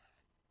party.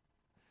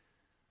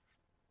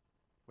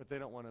 But they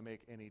don't want to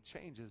make any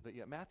changes. But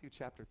yet Matthew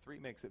chapter 3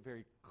 makes it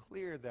very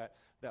clear that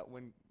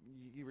when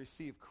you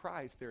receive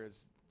Christ, there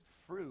is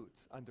fruit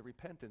unto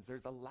repentance.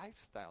 There's a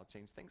lifestyle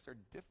change. Things are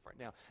different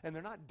now. And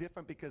they're not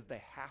different because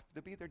they have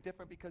to be. They're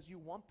different because you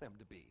want them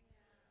to be.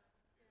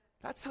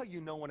 That's how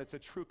you know when it's a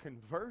true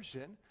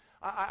conversion.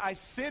 I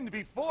sinned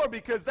before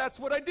because that's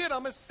what I did.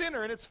 I'm a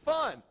sinner and it's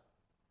fun.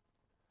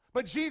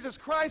 But Jesus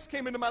Christ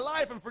came into my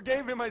life and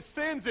forgave me my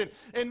sins.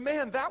 And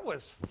man, that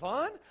was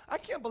fun. I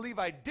can't believe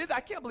I did that. I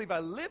can't believe I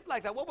lived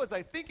like that. What was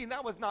I thinking?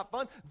 That was not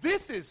fun.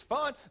 This is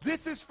fun.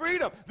 This is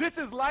freedom. This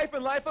is life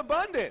and life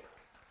abundant.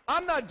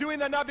 I'm not doing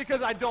that not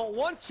because I don't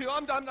want to.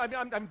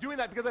 I'm doing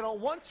that because I don't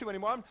want to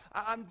anymore.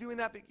 I'm doing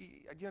that. Do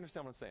you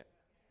understand what I'm saying?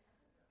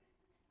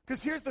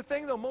 Because here's the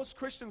thing, though. Most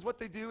Christians, what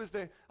they do is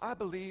I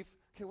believe,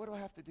 okay, what do I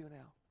have to do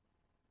now?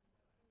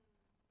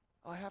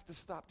 Oh, I have to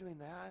stop doing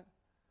that?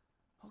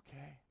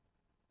 Okay.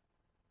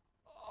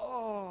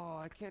 Oh,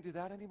 I can't do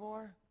that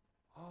anymore?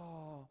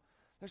 Oh,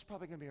 there's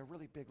probably going to be a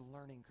really big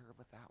learning curve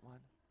with that one.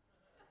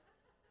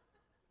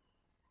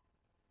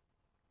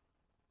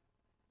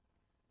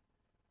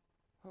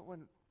 But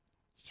when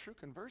true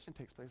conversion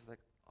takes place, it's like,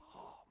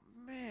 oh,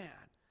 man,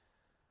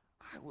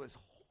 I was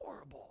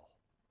horrible.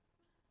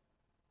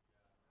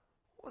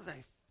 What was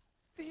I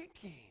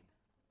thinking?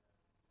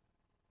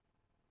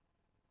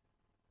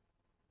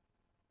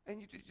 And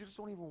you just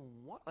don't even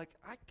want, like,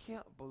 I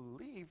can't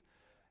believe.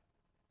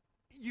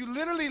 You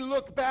literally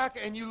look back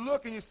and you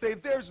look and you say,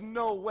 there's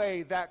no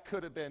way that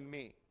could have been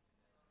me.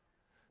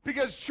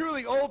 Because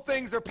truly, old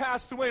things are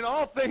passed away and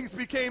all things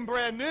became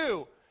brand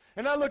new.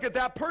 And I look at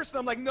that person,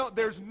 I'm like, no,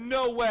 there's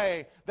no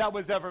way that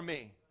was ever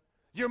me.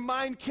 Your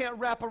mind can't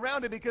wrap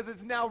around it because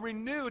it's now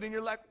renewed, and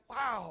you're like,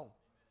 wow.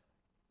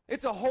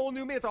 It's a whole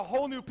new me. It's a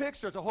whole new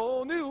picture. It's a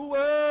whole new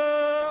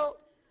world.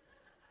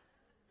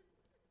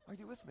 Are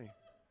you with me?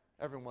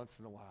 Every once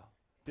in a while,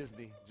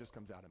 Disney just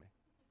comes out of me.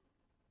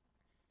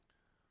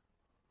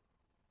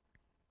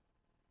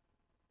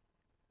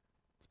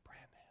 It's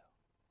brand new.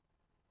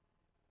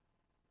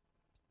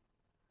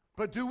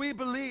 But do we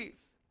believe?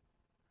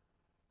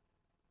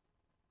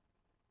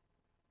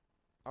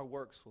 Our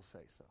works will say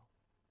so.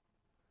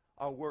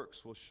 Our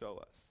works will show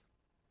us.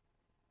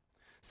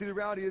 See, the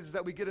reality is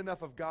that we get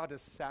enough of God to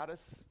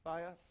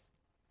satisfy us,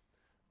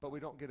 but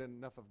we don't get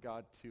enough of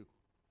God to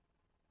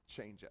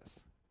change us.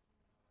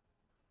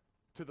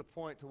 To the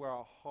point to where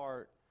our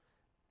heart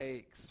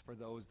aches for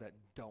those that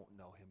don't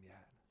know him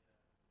yet.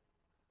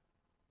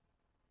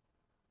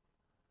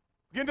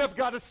 Get enough of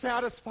God to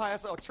satisfy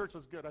us. Oh, church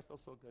was good. I feel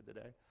so good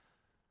today.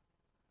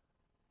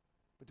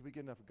 But do we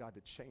get enough of God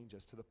to change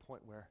us to the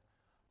point where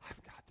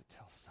I've got to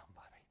tell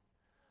somebody.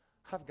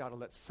 I've got to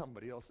let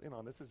somebody else in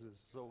on this. This is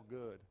so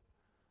good.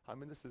 I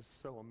mean, this is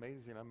so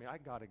amazing. I mean, I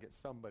got to get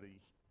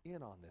somebody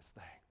in on this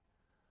thing.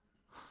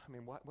 I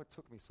mean, what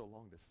took me so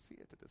long to see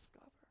it, to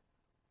discover?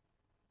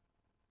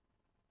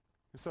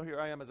 And so here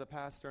I am as a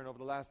pastor, and over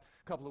the last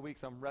couple of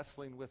weeks, I'm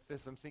wrestling with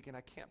this and thinking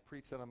I can't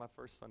preach that on my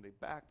first Sunday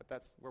back, but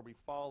that's where we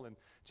fall in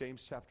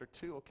James chapter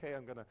 2. Okay,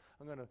 I'm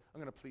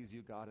gonna please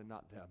you, God, and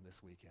not them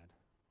this weekend.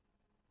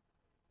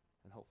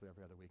 And hopefully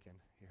every other weekend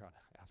here on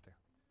after.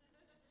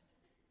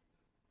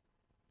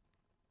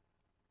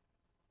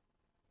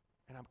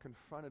 And I'm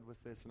confronted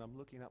with this, and I'm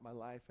looking at my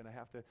life, and I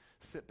have to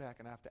sit back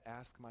and I have to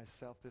ask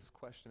myself this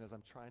question as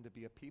I'm trying to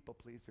be a people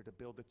pleaser to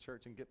build a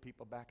church and get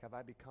people back. Have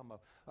I become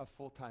a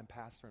full-time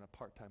pastor and a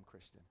part-time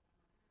Christian?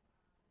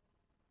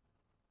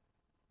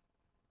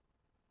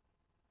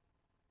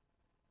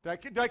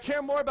 Do I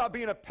care more about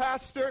being a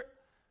pastor,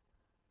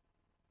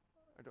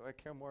 or do I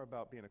care more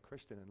about being a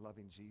Christian and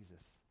loving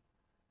Jesus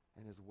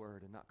and his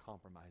word and not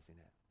compromising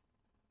it?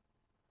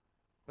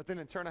 But then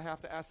in turn I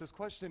have to ask this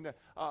question,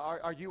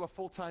 are you a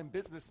full-time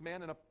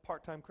businessman and a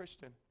part-time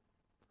Christian?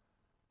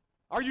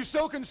 Are you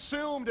so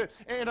consumed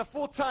in a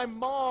full-time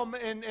mom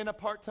and a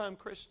part-time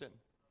Christian?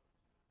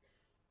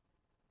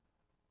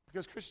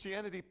 Because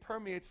Christianity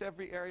permeates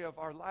every area of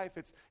our life.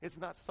 It's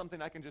not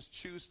something I can just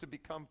choose to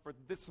become for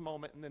this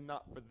moment and then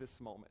not for this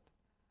moment.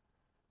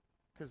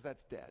 Because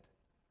that's dead.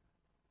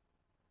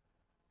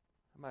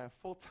 Am I a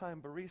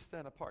full-time barista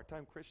and a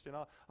part-time Christian?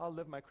 I'll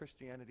live my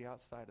Christianity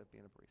outside of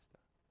being a barista.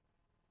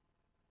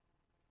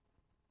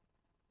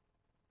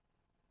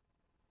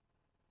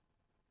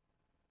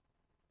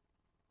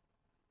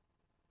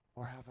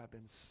 Or have I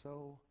been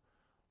so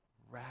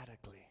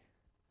radically?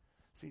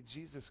 See,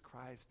 Jesus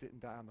Christ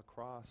didn't die on the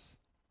cross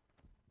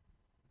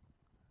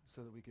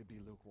so that we could be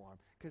lukewarm,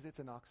 because it's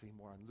an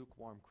oxymoron,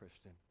 lukewarm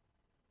Christian.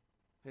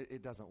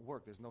 It doesn't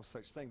work. There's no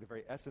such thing. The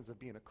very essence of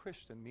being a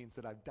Christian means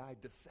that I've died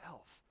to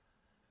self.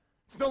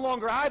 It's no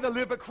longer I that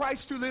live, but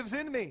Christ who lives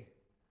in me.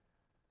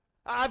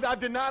 I've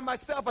denied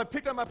myself. I've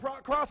picked up my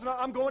cross, and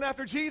I'm going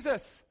after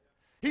Jesus.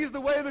 He's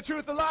the way, the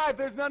truth, the life.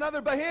 There's none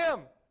other but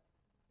him.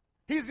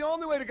 He's the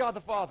only way to God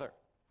the Father.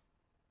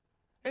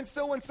 And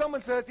so when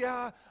someone says,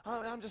 yeah,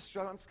 I'm just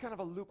struggling, it's kind of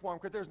a lukewarm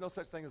Christian. There's no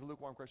such thing as a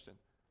lukewarm Christian.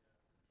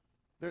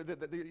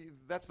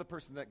 That's the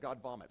person that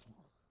God vomits.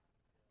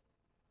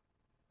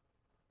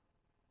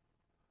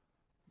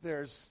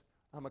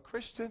 I'm a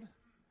Christian,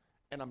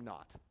 and I'm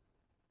not.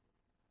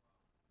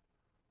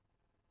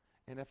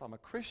 And if I'm a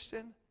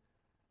Christian,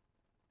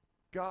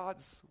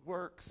 God's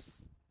works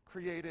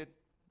created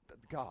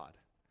God.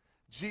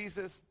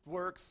 Jesus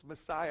works,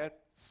 Messiah,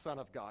 Son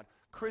of God.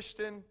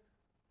 Christian,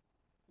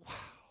 wow,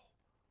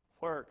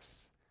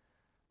 works.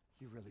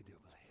 You really do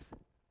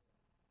believe.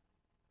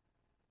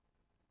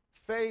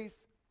 Faith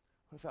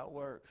without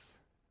works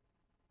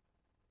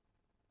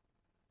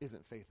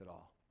isn't faith at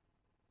all.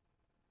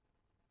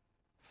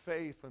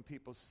 Faith, when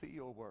people see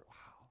your work,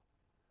 wow,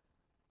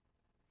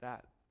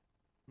 that.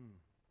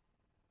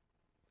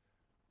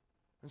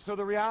 And so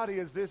the reality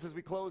is this, as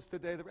we close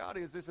today, the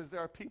reality is this, is there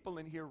are people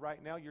in here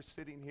right now, you're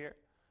sitting here,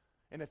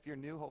 and if you're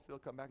new, hopefully you'll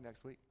come back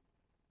next week.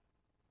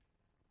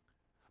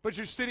 But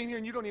you're sitting here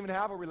and you don't even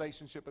have a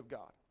relationship with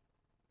God.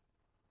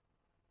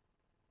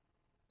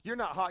 You're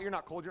not hot, you're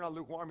not cold, you're not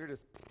lukewarm, you're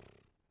just,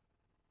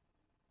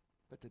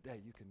 but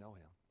today you can know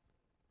him.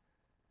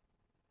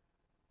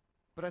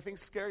 But I think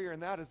scarier than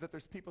that is that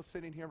there's people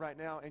sitting here right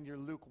now and you're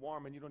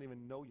lukewarm and you don't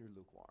even know you're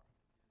lukewarm.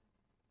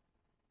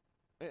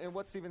 And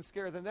what's even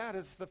scarier than that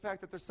is the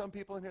fact that there's some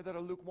people in here that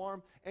are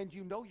lukewarm and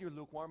you know you're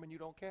lukewarm and you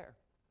don't care.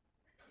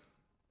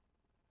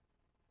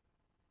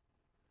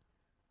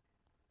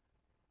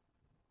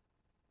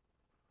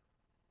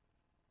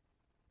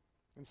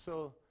 And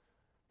so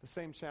the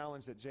same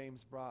challenge that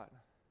James brought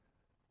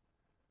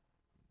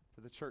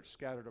to the church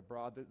scattered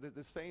abroad,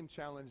 the same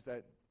challenge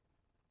that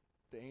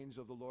the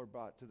angel of the Lord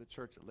brought to the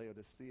church at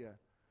Laodicea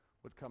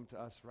would come to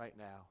us right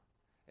now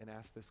and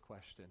ask this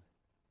question.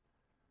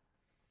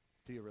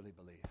 Do you really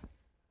believe?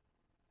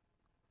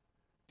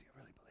 Do you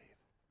really believe?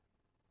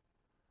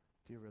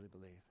 Do you really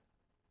believe?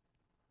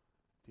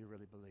 Do you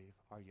really believe?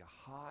 Are you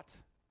hot?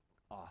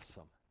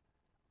 Awesome.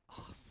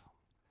 Awesome.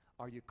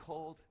 Are you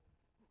cold?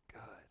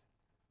 Good.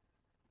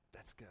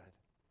 That's good.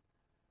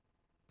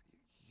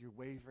 You're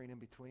wavering in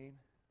between?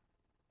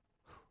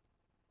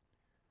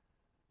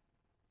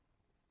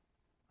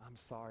 I'm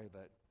sorry,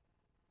 but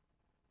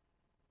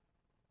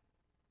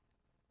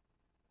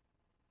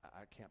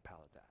I can't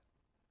palate that.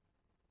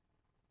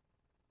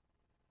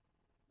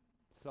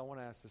 So I want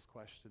to ask this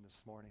question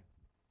this morning.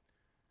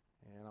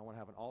 And I want to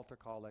have an altar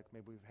call like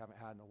maybe we haven't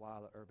had in a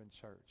while at Urban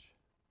Church.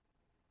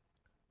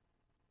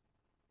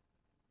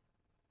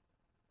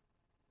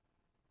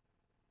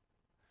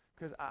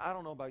 Because I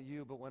don't know about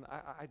you, but when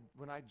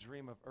I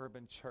dream of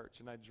Urban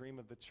Church and I dream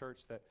of the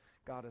church that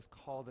God has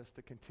called us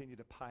to continue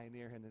to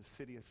pioneer in the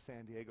city of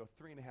San Diego,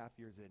 3.5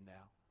 years in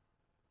now,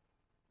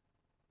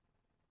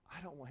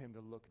 I don't want him to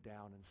look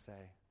down and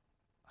say,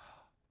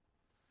 oh,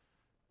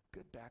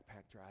 good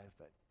backpack drive,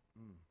 but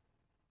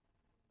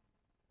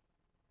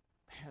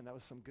man, that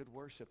was some good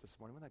worship this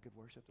morning. Wasn't that good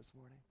worship this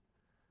morning?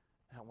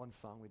 That one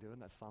song we do, isn't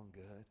that song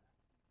good?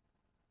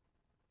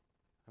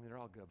 I mean, they're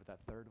all good, but that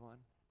third one,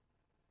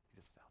 you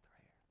just felt it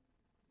right here.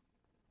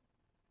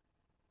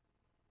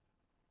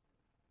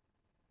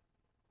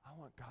 I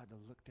want God to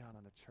look down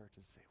on the church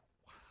and say,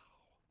 wow,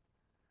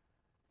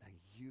 now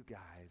you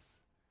guys,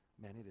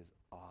 man, it is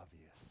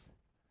obvious.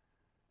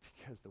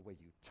 Because the way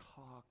you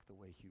talk, the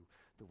way you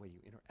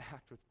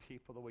interact with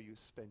people, the way you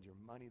spend your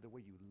money, the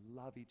way you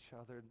love each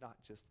other, not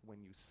just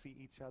when you see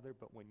each other,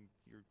 but when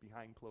you're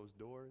behind closed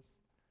doors.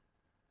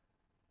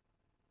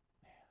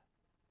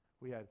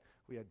 Man,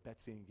 we had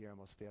Betsy and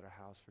Guillermo stay at our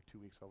house for 2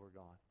 weeks while we're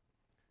gone.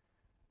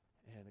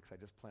 And because I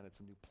just planted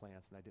some new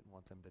plants and I didn't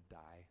want them to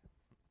die.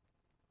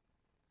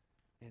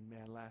 And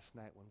man, last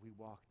night when we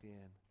walked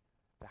in,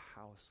 the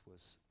house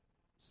was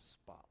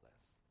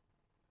spotless.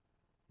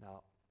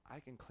 Now, I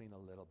can clean a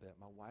little bit.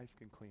 My wife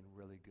can clean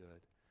really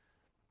good.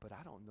 But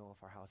I don't know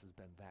if our house has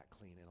been that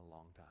clean in a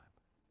long time.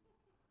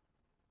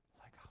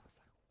 I was like,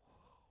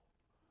 whoa.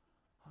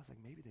 I was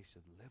like, maybe they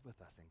should live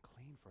with us and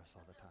clean for us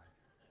all the time.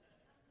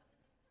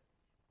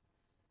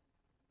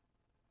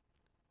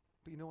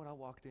 But you know, when I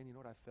walked in, you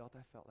know what I felt?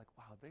 I felt like,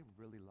 wow, they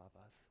really love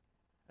us.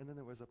 And then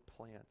there was a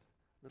plant,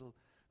 little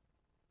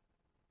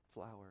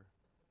flower.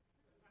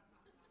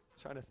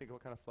 Trying to think of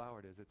what kind of flower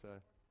it is. It's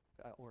an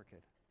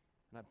orchid.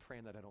 And I'm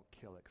praying that I don't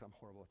kill it because I'm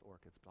horrible with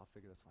orchids, but I'll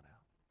figure this one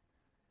out.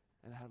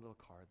 And I had a little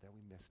card there. We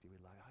missed you. We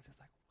love you. I was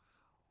just like,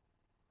 wow.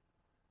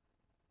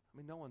 I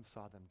mean, no one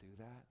saw them do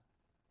that.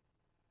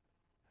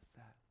 That's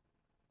that.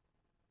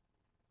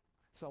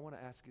 So I want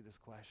to ask you this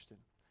question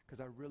because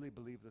I really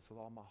believe this with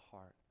all my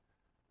heart,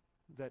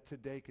 that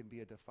today can be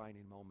a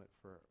defining moment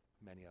for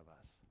many of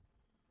us.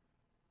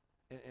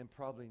 And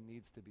probably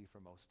needs to be for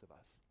most of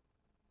us.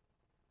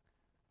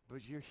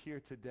 But you're here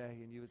today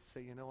and you would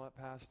say, you know what,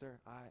 Pastor,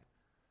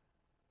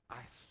 I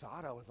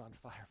thought I was on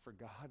fire for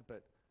God,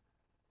 but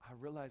I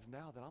realize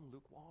now that I'm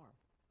lukewarm.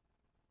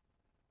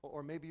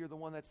 Or maybe you're the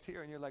one that's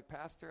here and you're like,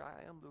 Pastor,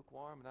 I am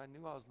lukewarm, and I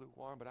knew I was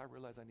lukewarm, but I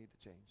realize I need to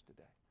change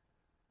today.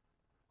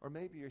 Or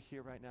maybe you're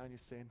here right now and you're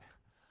saying,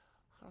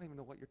 I don't even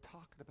know what you're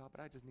talking about,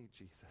 but I just need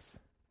Jesus.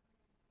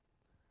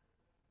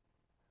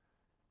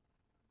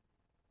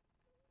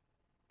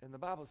 And the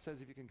Bible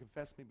says if you can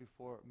confess me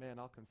before men,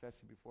 I'll confess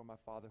you before my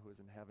Father who is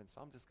in heaven. So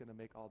I'm just going to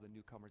make all the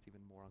newcomers even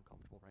more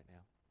uncomfortable right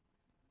now.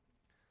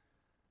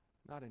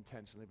 Not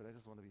intentionally, but I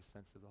just want to be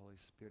sensitive to the Holy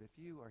Spirit.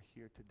 If you are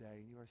here today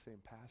and you are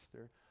saying,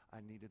 Pastor, I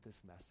needed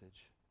this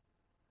message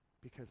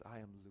because I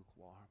am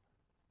lukewarm.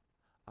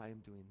 I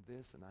am doing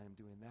this and I am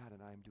doing that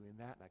and I am doing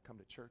that, and I come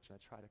to church and I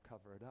try to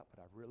cover it up,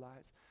 but I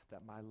realize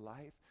that my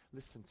life,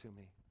 listen to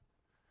me,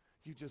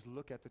 you just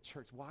look at the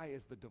church. Why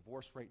is the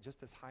divorce rate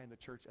just as high in the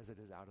church as it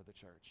is out of the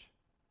church?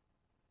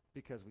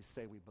 Because we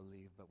say we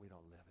believe, but we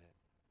don't live it.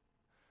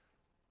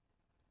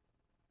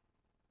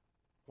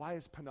 Why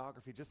is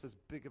pornography just as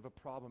big of a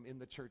problem in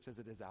the church as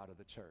it is out of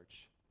the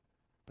church?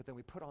 But then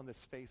we put on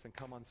this face and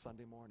come on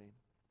Sunday morning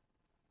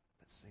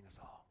and sing a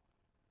song.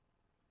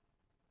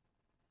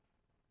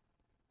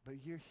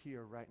 But you're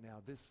here right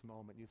now, this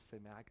moment, you'd say,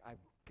 man,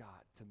 I've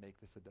got to make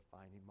this a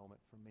defining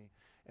moment for me.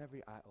 Every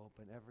eye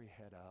open, every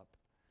head up.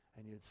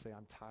 And you'd say,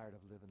 I'm tired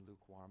of living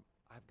lukewarm.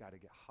 I've got to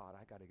get hot.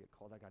 I got to get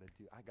cold. I got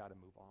to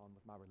move on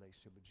with my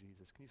relationship with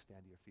Jesus. Can you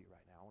stand to your feet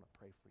right now? I want to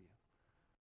pray for you.